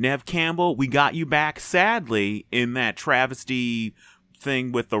 Neve Campbell, we got you back, sadly, in that travesty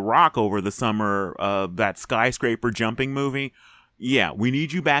thing with The Rock over the summer, that skyscraper jumping movie. Yeah, we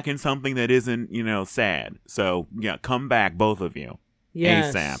need you back in something that isn't, sad. So, yeah, come back, both of you.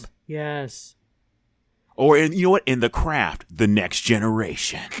 Yes. ASAP. Yes. Or in The Craft, The Next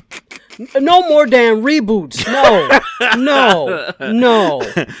Generation. No more damn reboots. No.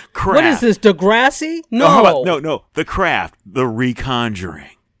 Craft. What is this, Degrassi? No. No. The Craft, The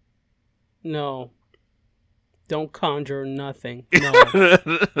Reconjuring. No. Don't conjure nothing.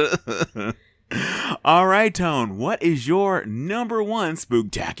 No. All right, Tone. What is your number one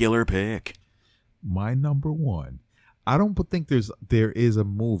spooktacular pick? My number one. I don't think there is a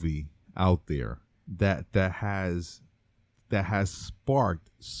movie out there that has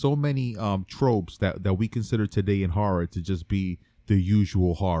sparked so many tropes that we consider today in horror to just be the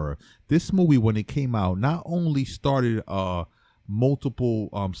usual horror. This movie, when it came out, not only started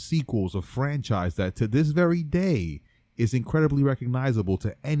multiple sequels of franchise that to this very day is incredibly recognizable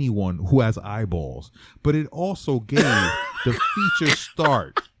to anyone who has eyeballs, but it also gave the feature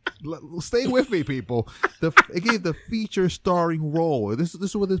start. Stay with me, people. It gave the feature starring role. This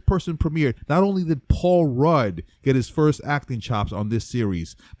is where this person premiered. Not only did Paul Rudd get his first acting chops on this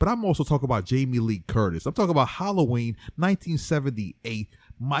series, but I'm also talking about Jamie Lee Curtis. I'm talking about Halloween 1978,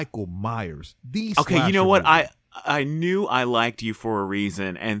 Michael Myers. Okay, you know what? I knew I liked you for a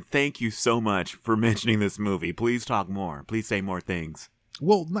reason, and thank you so much for mentioning this movie. Please talk more. Please say more things.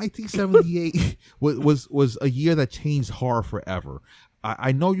 Well, 1978 was a year that changed horror forever.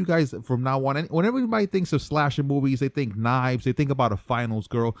 I know you guys from now on, whenever anybody thinks of slasher movies, they think Knives, they think about a finals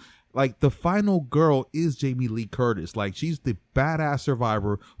girl. Like, the final girl is Jamie Lee Curtis. Like, she's the badass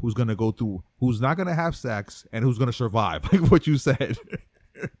survivor who's going to go through, who's not going to have sex, and who's going to survive, like what you said.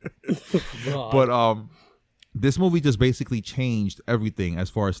 But this movie just basically changed everything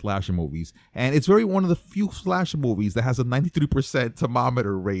as far as slasher movies. And it's one of the few slasher movies that has a 93%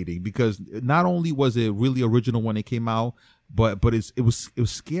 thermometer rating, because not only was it really original when it came out, but it was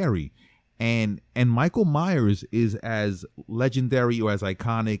scary. And Michael Myers is as legendary or as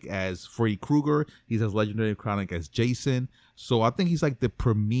iconic as Freddy Krueger. He's as legendary and iconic as Jason. So I think he's like the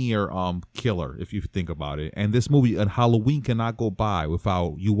premier killer, if you think about it. And this movie, and Halloween, cannot go by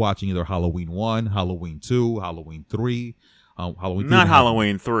without you watching either Halloween 1, Halloween 2, Halloween 3. Halloween 3 not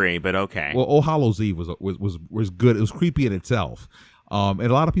Halloween 3, but okay. Well, All Hallows Eve was good. It was creepy in itself. And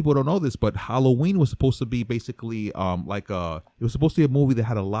a lot of people don't know this, but Halloween was supposed to be basically it was supposed to be a movie that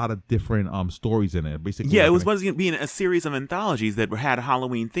had a lot of different stories in it. Basically, yeah, it was supposed to be a series of anthologies that had a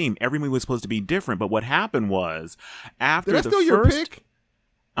Halloween theme. Every movie was supposed to be different, but what happened was after Did I steal your pick?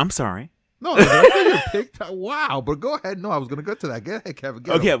 I'm sorry. No, that's not your pick. Wow, but go ahead. No, I was gonna go to that. Get ahead, Kevin.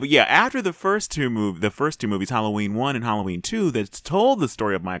 Okay, but yeah, after the first two movies, Halloween 1 and Halloween 2, that told the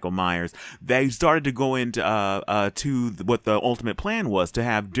story of Michael Myers, they started to go into what the ultimate plan was, to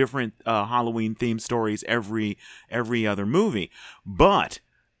have different Halloween themed stories every other movie. But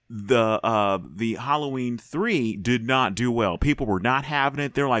the Halloween 3 did not do well. People were not having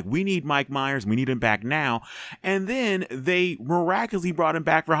it. They're like, we need Mike Myers. We need him back now. And then they miraculously brought him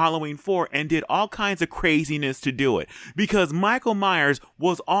back for Halloween 4 and did all kinds of craziness to do it. Because Michael Myers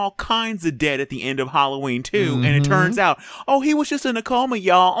was all kinds of dead at the end of Halloween 2. And it turns out, he was just in a coma,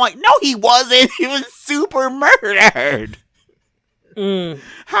 y'all. I'm like, no, he wasn't. He was super murdered.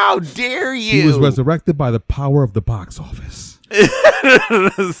 How dare you? He was resurrected by the power of the box office.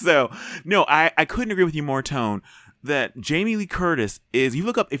 So, no, I couldn't agree with you more, Tone, that Jamie Lee Curtis is,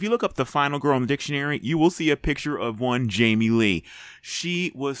 if you look up the final girl in the dictionary, you will see a picture of one Jamie Lee.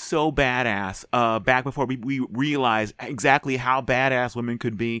 She was so badass back before we realized exactly how badass women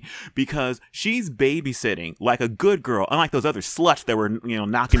could be, because she's babysitting like a good girl, unlike those other sluts that were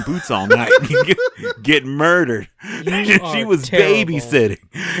knocking boots all night get murdered. She was terrible. Babysitting,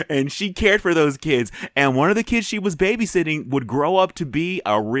 and she cared for those kids, and one of the kids she was babysitting would grow up to be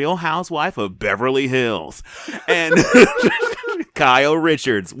a real housewife of Beverly Hills. And Kyle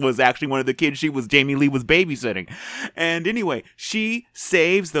Richards was actually one of the kids Jamie Lee was babysitting. And anyway, she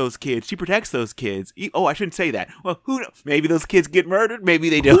saves those kids. She protects those kids. I shouldn't say that. Well, who knows? Maybe those kids get murdered. Maybe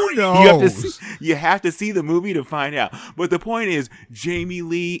they don't. Who knows? You have to see the movie to find out. But the point is, Jamie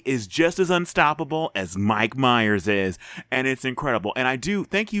Lee is just as unstoppable as Mike Myers is. And it's incredible. And I do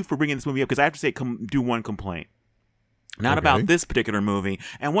thank you for bringing this movie up, because I have to say, do one complaint. Not about this particular movie.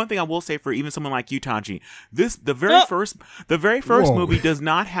 And one thing I will say for even someone like you, Tachi, the very first movie does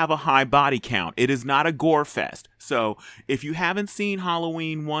not have a high body count. It is not a gore fest. So if you haven't seen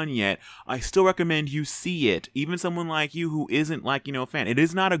Halloween 1 yet, I still recommend you see it. Even someone like you who isn't a fan. It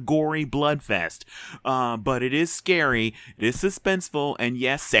is not a gory blood fest, but it is scary. It is suspenseful, and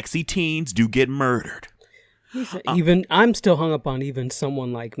yes, sexy teens do get murdered. Even I'm still hung up on even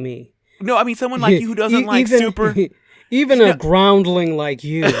someone like me. No, I mean someone like you who doesn't like super. Even a groundling like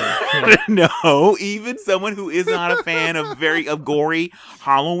you. No, even someone who is not a fan of gory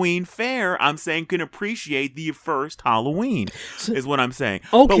Halloween fare, I'm saying, can appreciate the first Halloween, is what I'm saying.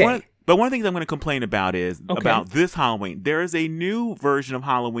 Okay. But one of the things I'm going to complain about is about this Halloween. There is a new version of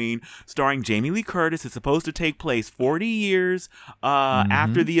Halloween starring Jamie Lee Curtis. It's supposed to take place 40 years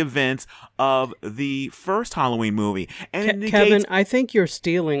after the events of the first Halloween movie. And Kevin, I think you're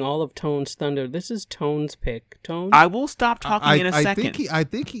stealing all of Tone's thunder. This is Tone's pick. Tone? I will stop talking in a second. I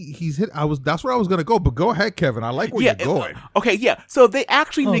think he's hit. That's where I was going to go. But go ahead, Kevin. I like where you're going. Okay, yeah. So they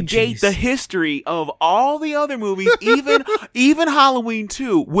actually negate the history of all the other movies, even Halloween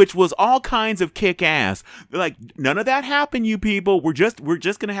 2, which was all kinds of kick ass. They're like, none of that happened, you people. We're just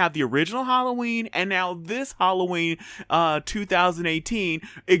gonna have the original Halloween, and now this Halloween 2018,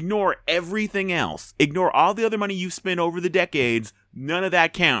 ignore everything else. Ignore all the other money you've spent over the decades. None of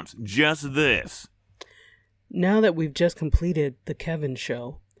that counts. Just this. Now that we've just completed the Kevin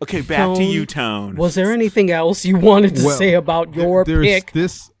show. Okay, back to you, Tone. Was there anything else you wanted to say about your pick?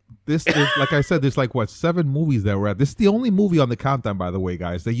 This like I said, there's 7 movies that we're at. This is the only movie on the countdown, by the way,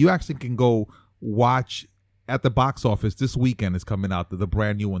 guys, that you actually can go watch at the box office this weekend. Is coming out, the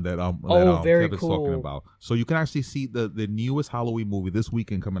brand new one that very Kevin's cool. talking about. So you can actually see the newest Halloween movie this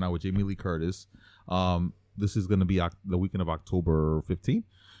weekend coming out with Jamie Lee Curtis. This is going to be the weekend of October 15th.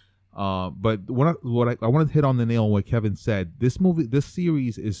 But I wanted to hit on the nail on what Kevin said. This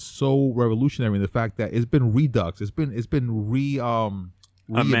series is so revolutionary in the fact that it's been redux. It's been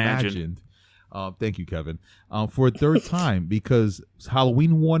reimagined. Thank you, Kevin. For a third time, because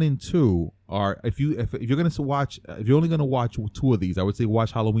Halloween 1 and 2 are, if you're only gonna watch 2 of these, I would say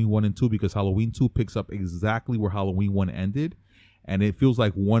watch Halloween 1 and 2, because Halloween 2 picks up exactly where Halloween 1 ended, and it feels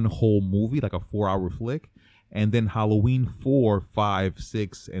like one whole movie, like a 4-hour flick. And then Halloween 4, 5,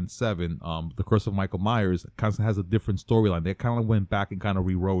 6, and 7, The Curse of Michael Myers, kind of has a different storyline. They kind of went back and kind of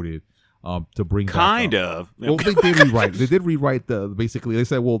rewrote it to bring kind of. Well, they did rewrite. They did rewrite basically. They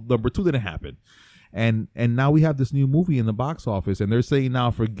said, well, number 2 didn't happen, and now we have this new movie in the box office, and they're saying now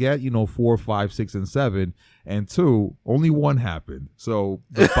forget 4, 5, 6, and 7, and 2, only 1 happened. So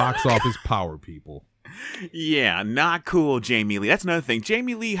the box office power, people. Yeah, not cool, Jamie Lee. That's another thing.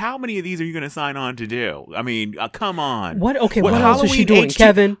 Jamie Lee, how many of these are you going to sign on to do? I mean, come on. What? Okay, what else is she doing,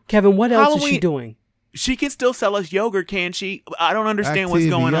 Kevin? Kevin, what else is she doing? She can still sell us yogurt, can she? I don't understand what's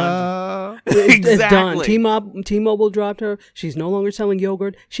going on. It's done. T-Mobile dropped her. She's no longer selling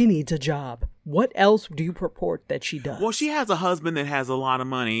yogurt. She needs a job. What else do you purport that she does? Well, she has a husband that has a lot of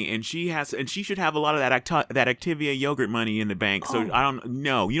money, and she should have a lot of that Activia yogurt money in the bank. So I don't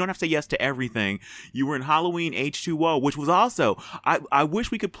know. You don't have to say yes to everything. You were in Halloween H2O, which was also. I wish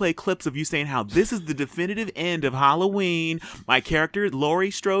we could play clips of you saying how this is the definitive end of Halloween. My character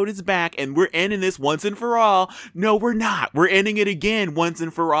Laurie Strode is back, and we're ending this once and for all. No, we're not. We're ending it again once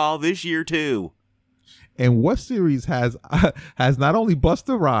and for all this year too. And what series has not only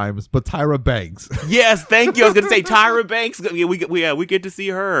Busta Rhymes but Tyra Banks? Yes, thank you. I was going to say Tyra Banks. We get to see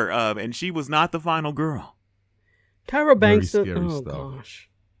her, and she was not the final girl. Tyra Banks. Stuff. Gosh.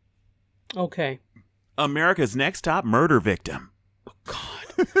 Okay. America's Next Top Murder Victim. Oh,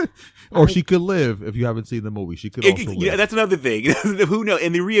 God. Or she could live. If you haven't seen the movie, she could also live. Yeah, that's another thing. Who knows?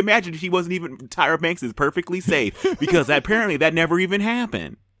 And they reimagined she wasn't even. Tyra Banks is perfectly safe because apparently that never even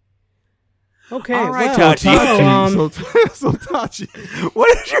happened. Okay, all right, well, Tachi. So Tachi,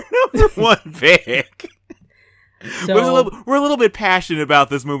 what is your number one pick? So, we're a little bit passionate about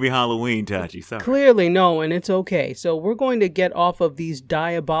this movie Halloween, Tachi. Sorry. Clearly, no, and it's okay. So we're going to get off of these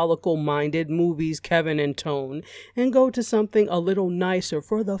diabolical-minded movies, Kevin and Tone, and go to something a little nicer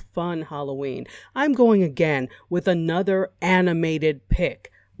for the fun Halloween. I'm going again with another animated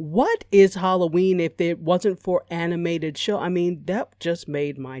pick. What is Halloween if it wasn't for animated show? I mean, that just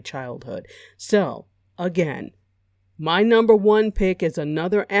made my childhood. So, again, my number one pick is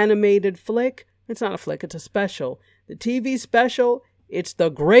another animated flick. It's not a flick, it's a special. The TV special, it's The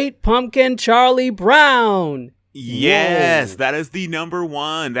Great Pumpkin Charlie Brown. Yes, Whoa. That is the number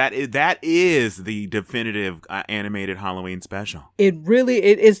one. That is the definitive animated Halloween special. It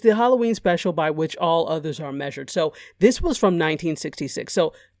is the Halloween special by which all others are measured. So this was from 1966.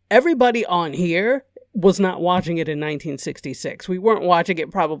 So everybody on here was not watching it in 1966. We weren't watching it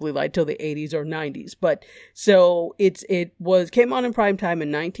probably like till the 80s or 90s. But so came on in prime time in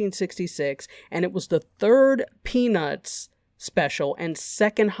 1966, and it was the third Peanuts special and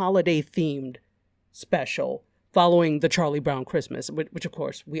second holiday themed special following the Charlie Brown Christmas, which of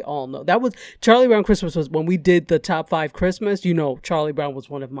course we all know. That was Charlie Brown Christmas was when we did the top 5 Christmas. You know, Charlie Brown was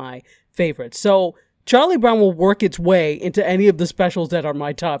one of my favorites. So Charlie Brown will work its way into any of the specials that are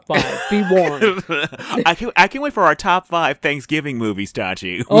my top 5. Be warned. I can't wait for our top 5 Thanksgiving movies,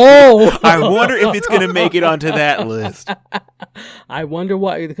 Tachi. Oh, I wonder if it's going to make it onto that list. I wonder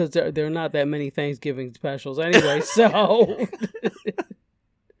why, because there are not that many Thanksgiving specials anyway. So.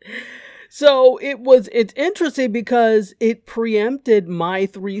 So it's interesting because it preempted My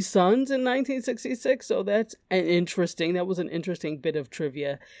Three Sons in 1966. So that was an interesting bit of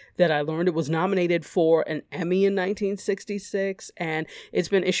trivia that I learned. It was nominated for an Emmy in 1966, and it's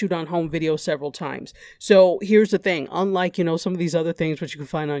been issued on home video several times. So here's the thing. Unlike, some of these other things which you can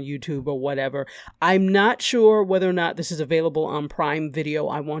find on YouTube or whatever, I'm not sure whether or not this is available on Prime Video.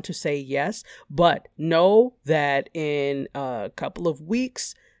 I want to say yes, but know that in a couple of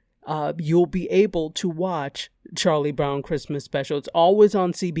weeks, you'll be able to watch Charlie Brown Christmas special. It's always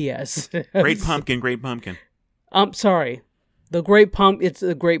on CBS. Great Pumpkin. I'm sorry. It's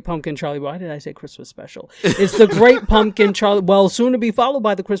the Great Pumpkin Charlie. Why did I say Christmas special? It's the Great Pumpkin Charlie. Well, soon to be followed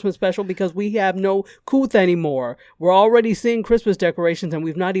by the Christmas special because we have no Kuth anymore. We're already seeing Christmas decorations and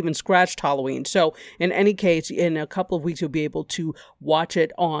we've not even scratched Halloween. So in any case, in a couple of weeks, you'll be able to watch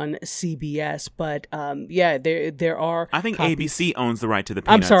it on CBS. But there are. I think ABC owns the right to the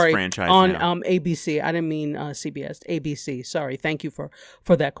Peanuts franchise on now. ABC. I didn't mean CBS. ABC. Sorry. Thank you for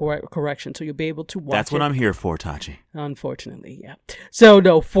that correction. So you'll be able to watch That's what I'm here for, Tachi. Unfortunately. Yeah. So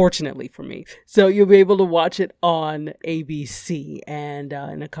no, fortunately for me. So you'll be able to watch it on ABC and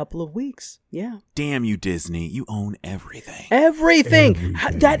in a couple of weeks. Yeah. Damn you, Disney. You own everything. Everything.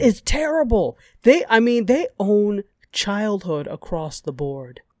 That is terrible. They own childhood across the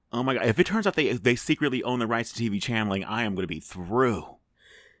board. Oh my God. If it turns out they secretly own the rights to TV channeling, I am going to be through.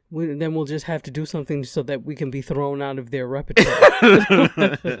 Then we'll just have to do something so that we can be thrown out of their repertoire.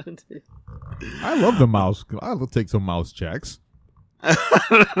 I love the mouse. I'll take some mouse checks.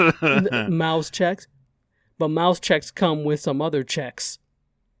 Mouse checks? But mouse checks come with some other checks.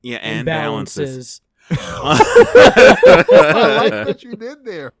 Yeah, and balances. I like what you did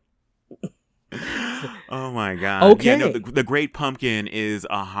there. Oh my god! Okay. Yeah, no, the Great Pumpkin is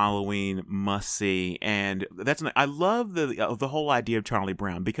a Halloween must see, and I love the whole idea of Charlie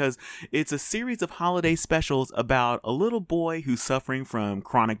Brown because it's a series of holiday specials about a little boy who's suffering from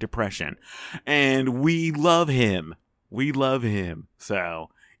chronic depression, and we love him. We love him. So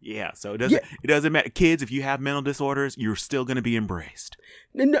yeah, so it doesn't matter, kids. If you have mental disorders, you're still going to be embraced.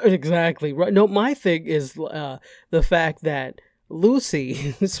 No, exactly right. No, my thing is the fact that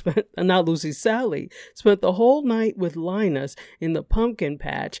Sally spent the whole night with Linus in the pumpkin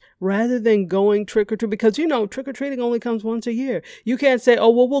patch rather than going trick-or-treat, because, trick-or-treating only comes once a year. You can't say, oh,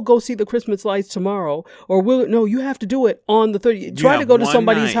 well, we'll go see the Christmas lights tomorrow, or no, you have to do it on the 30th. Try to go to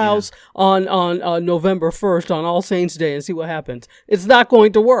somebody's house on November 1st on All Saints Day and see what happens. It's not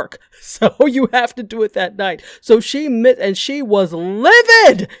going to work. So you have to do it that night. So she was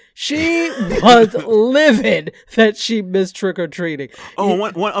livid. She was livid that she missed trick-or-treating. Oh,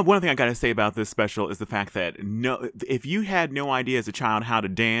 one thing I got to say about this special is the fact that if you had no idea as a child how to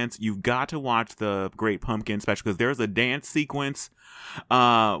dance, you've got to watch the Great Pumpkin special, because there's a dance sequence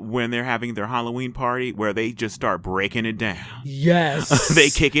when they're having their Halloween party where they just start breaking it down. Yes. They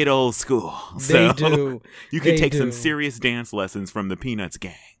kick it old school. They do. You can take some serious dance lessons from the Peanuts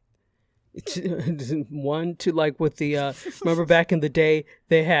gang. One to like with the remember back in the day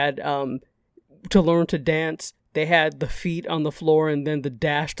they had to learn to dance, they had the feet on the floor and then the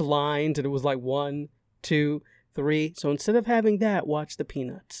dashed lines, and it was like 1, 2, 3. So instead of having that, watch the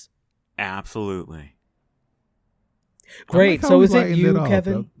Peanuts. Absolutely. Great. So is it you,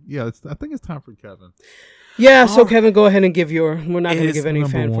 Kevin? Yeah, I think it's time for Kevin. Yeah, so Kevin, go ahead and give your... We're not going to give any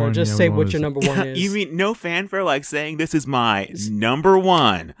fanfare. Just say what your number one is. You mean no fanfare, like saying this is my number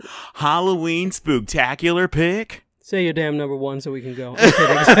one Halloween spooktacular pick? Say your damn number one so we can go.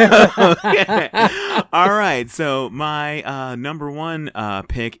 Okay. All right, so my number one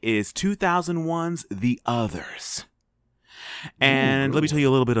pick is 2001's The Others. And let me tell you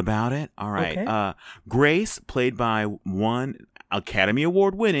a little bit about it. All right. Okay. Grace, played by one Academy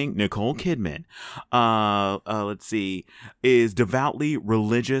Award winning Nicole Kidman, let's see, is devoutly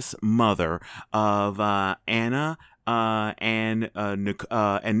religious mother of Anna and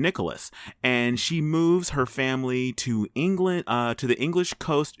Nicholas, and she moves her family to England, to the English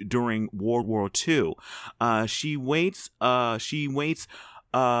coast during World War II. She waits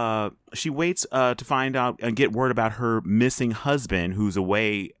to find out and get word about her missing husband, who's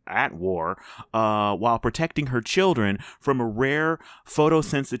away at war, while protecting her children from a rare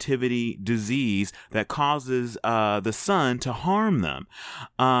photosensitivity disease that causes the sun to harm them.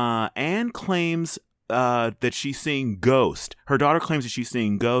 Anne claims that she's seeing ghosts. Her daughter claims that she's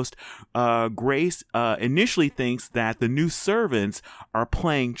seeing ghosts. Grace initially thinks that the new servants are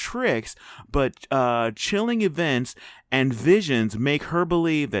playing tricks, but chilling events and visions make her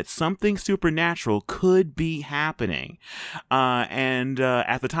believe that something supernatural could be happening. And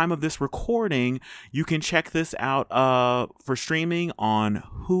at the time of this recording, you can check this out for streaming on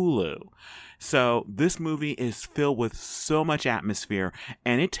Hulu. So this movie is filled with so much atmosphere,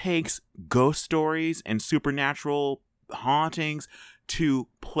 and it takes ghost stories and supernatural hauntings to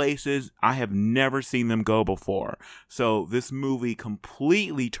places I have never seen them go before. So this movie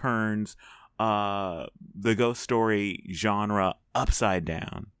completely turns the ghost story genre upside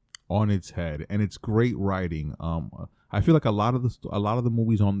down, on its head, and it's great writing. I feel like a lot of the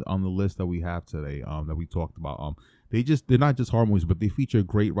movies on the list that we have today, that we talked about, they're not just horror movies, but they feature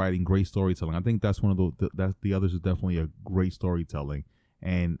great writing, great storytelling. I think that's one of the Others is definitely a great storytelling.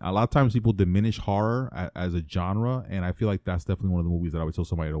 And a lot of times people diminish horror as a genre, and I feel like that's definitely one of the movies that I would tell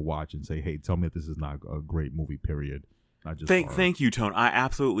somebody to watch and say, hey, tell me that this is not a great movie, period. Not just Thank you, Tone. I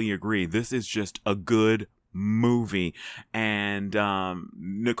absolutely agree. This is just a good movie, and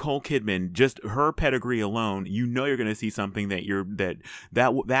Nicole Kidman, just her pedigree alone, you're going to see something that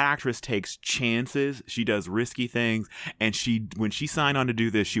actress takes chances. She does risky things, and when she signed on to do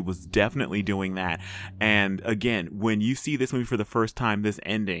this, she was definitely doing that. And again, when you see this movie for the first time, this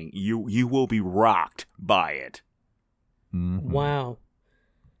ending, you will be rocked by it. Mm-hmm. Wow.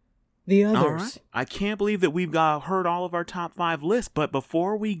 The Others. All right. I can't believe that we've heard all of our top 5 lists, but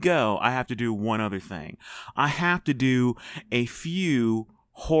before we go, I have to do one other thing. I have to do a few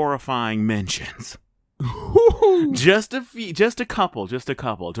horrifying mentions. just a couple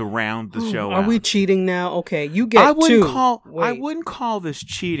to round the show out. Are we cheating now? Okay, you get I two. wouldn't call this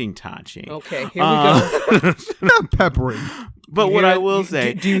cheating, Tachi. Okay, here we go. Not peppering. But what I will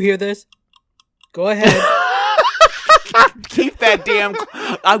say... Do you hear this? Go ahead. Keep that damn.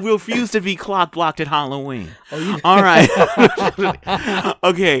 I refuse to be clock blocked at Halloween. All right.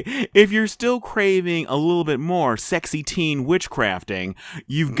 Okay. If you're still craving a little bit more sexy teen witchcrafting,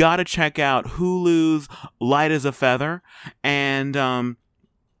 you've got to check out Hulu's Light as a Feather. And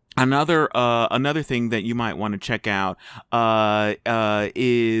another thing that you might want to check out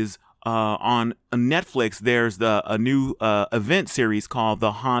is on Netflix. There's a new event series called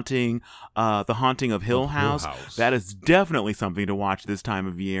The Haunting of Hill House. That is definitely something to watch this time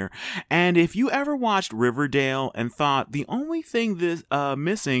of year. And if you ever watched Riverdale and thought the only thing this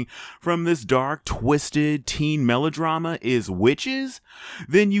missing from this dark, twisted teen melodrama is witches,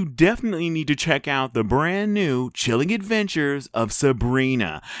 then you definitely need to check out the brand new Chilling Adventures of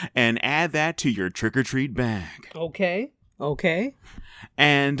Sabrina and add that to your trick-or-treat bag. Okay.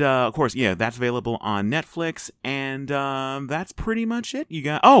 And of course, yeah, that's available on Netflix, and that's pretty much it. You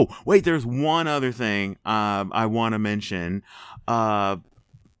got. Oh, wait, there's one other thing I want to mention. There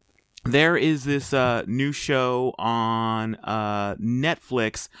is this new show on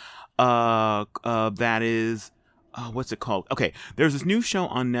Netflix that is. What's it called? Okay, there's this new show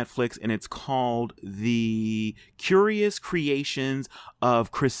on Netflix, and it's called The Curious Creations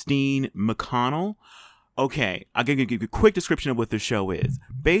of Christine McConnell. Okay, I'll give you a quick description of what the show is.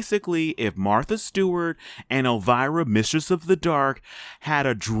 Basically, if Martha Stewart and Elvira, Mistress of the Dark, had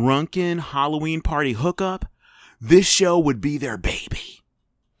a drunken Halloween party hookup, this show would be their baby.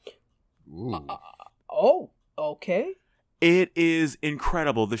 Okay. It is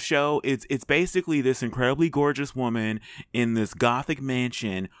incredible. The show, it's basically this incredibly gorgeous woman in this gothic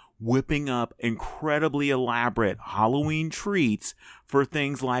mansion whipping up incredibly elaborate Halloween treats for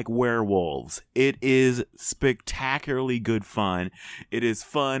things like werewolves. It is spectacularly good fun. It is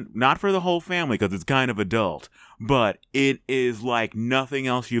fun, not for the whole family because it's kind of adult, but it is like nothing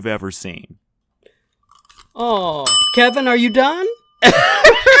else you've ever seen. Oh, Kevin, are you done?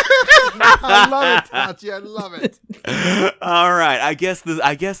 I love it, Tachi. I love it. All right. I guess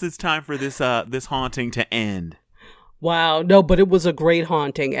it's time for this haunting to end. Wow. No, but it was a great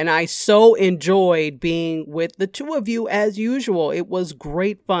haunting, and I so enjoyed being with the two of you as usual. It was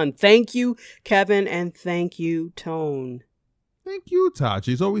great fun. Thank you, Kevin, and thank you, Tone. Thank you,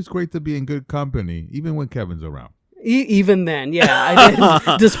 Tachi. It's always great to be in good company, even when Kevin's around. Even then, yeah, I did.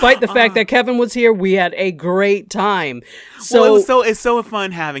 Despite the fact that Kevin was here, we had a great time. It's so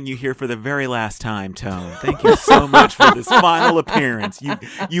fun having you here for the very last time, Tone. Thank you so much for this final appearance.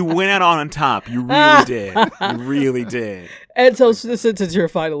 You went out on top. You really did. You really did. And so since it's your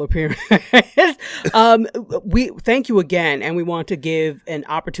final appearance, we thank you again, and we want to give an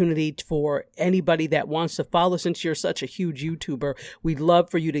opportunity for anybody that wants to follow. Since you're such a huge YouTuber, we'd love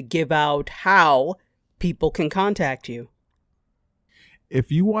for you to give out how people can contact you.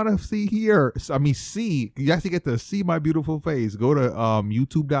 If you want to see, you actually get to see my beautiful face. Go to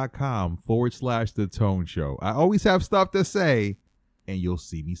youtube.com/The Tone Show. I always have stuff to say, and you'll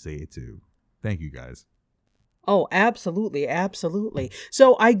see me say it too. Thank you, guys. Oh, absolutely.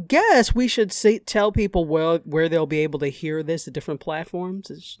 So I guess we should tell people where they'll be able to hear this, the different platforms.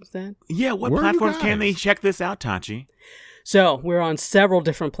 Is that? Yeah, what platforms can they check this out, Tachi? So we're on several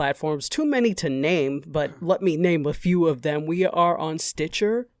different platforms, too many to name, but let me name a few of them. We are on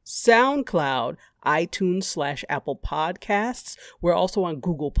Stitcher, SoundCloud, iTunes / Apple Podcasts. We're also on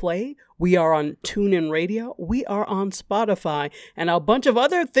Google Play. We are on TuneIn Radio. We are on Spotify and a bunch of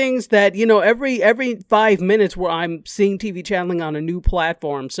other things that, every 5 minutes where I'm seeing TV channeling on a new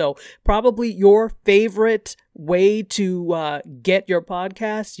platform. So probably your favorite way to get your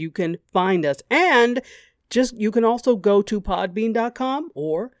podcasts, you can find us. And you can also go to podbean.com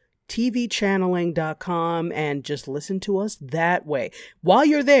or tvchanneling.com and just listen to us that way. While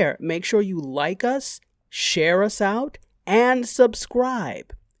you're there, make sure you like us, share us out, and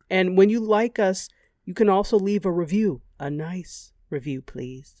subscribe. And when you like us, you can also leave a review. A nice review,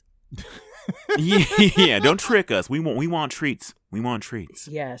 please. Yeah, don't trick us. We want treats. We want treats.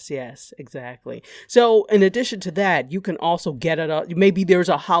 Yes, exactly. So in addition to that, you can also get it. Maybe there's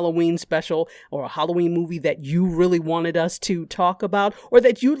a Halloween special or a Halloween movie that you really wanted us to talk about or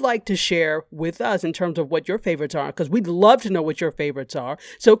that you'd like to share with us in terms of what your favorites are, because we'd love to know what your favorites are.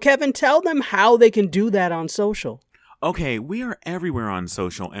 So Kevin, tell them how they can do that on social. Okay, we are everywhere on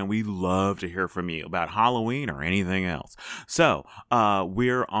social, and we love to hear from you about Halloween or anything else. So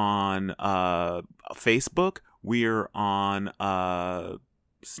we're on Facebook. We're on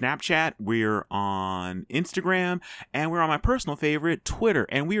Snapchat, we're on Instagram, and we're on my personal favorite, Twitter,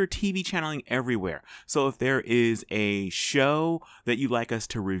 and we are TV channeling everywhere. So if there is a show that you'd like us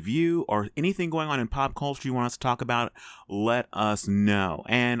to review or anything going on in pop culture you want us to talk about, let us know.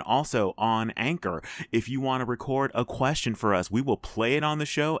 And also on Anchor, if you want to record a question for us, we will play it on the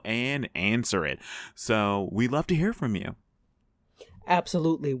show and answer it. So we'd love to hear from you.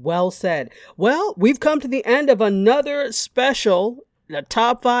 Absolutely. Well said. Well, we've come to the end of another special, the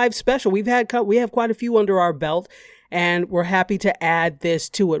top 5 special. We have quite a few under our belt, and we're happy to add this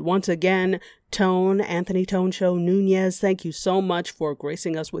to it. Once again, Anthony Tone Show Nunez, thank you so much for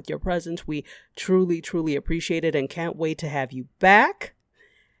gracing us with your presence. We truly, truly appreciate it and can't wait to have you back.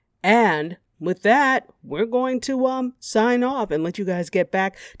 And with that, we're going to sign off and let you guys get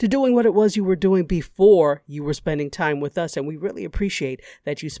back to doing what it was you were doing before you were spending time with us. And we really appreciate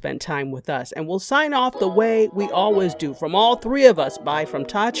that you spend time with us. And we'll sign off the way we always do. From all 3 of us, bye from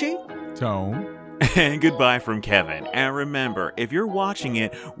Tachi, Tone, and goodbye from Kevin. And remember, if you're watching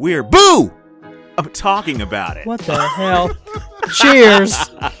it, we're talking about it. What the hell? Cheers.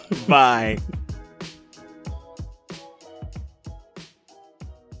 Bye.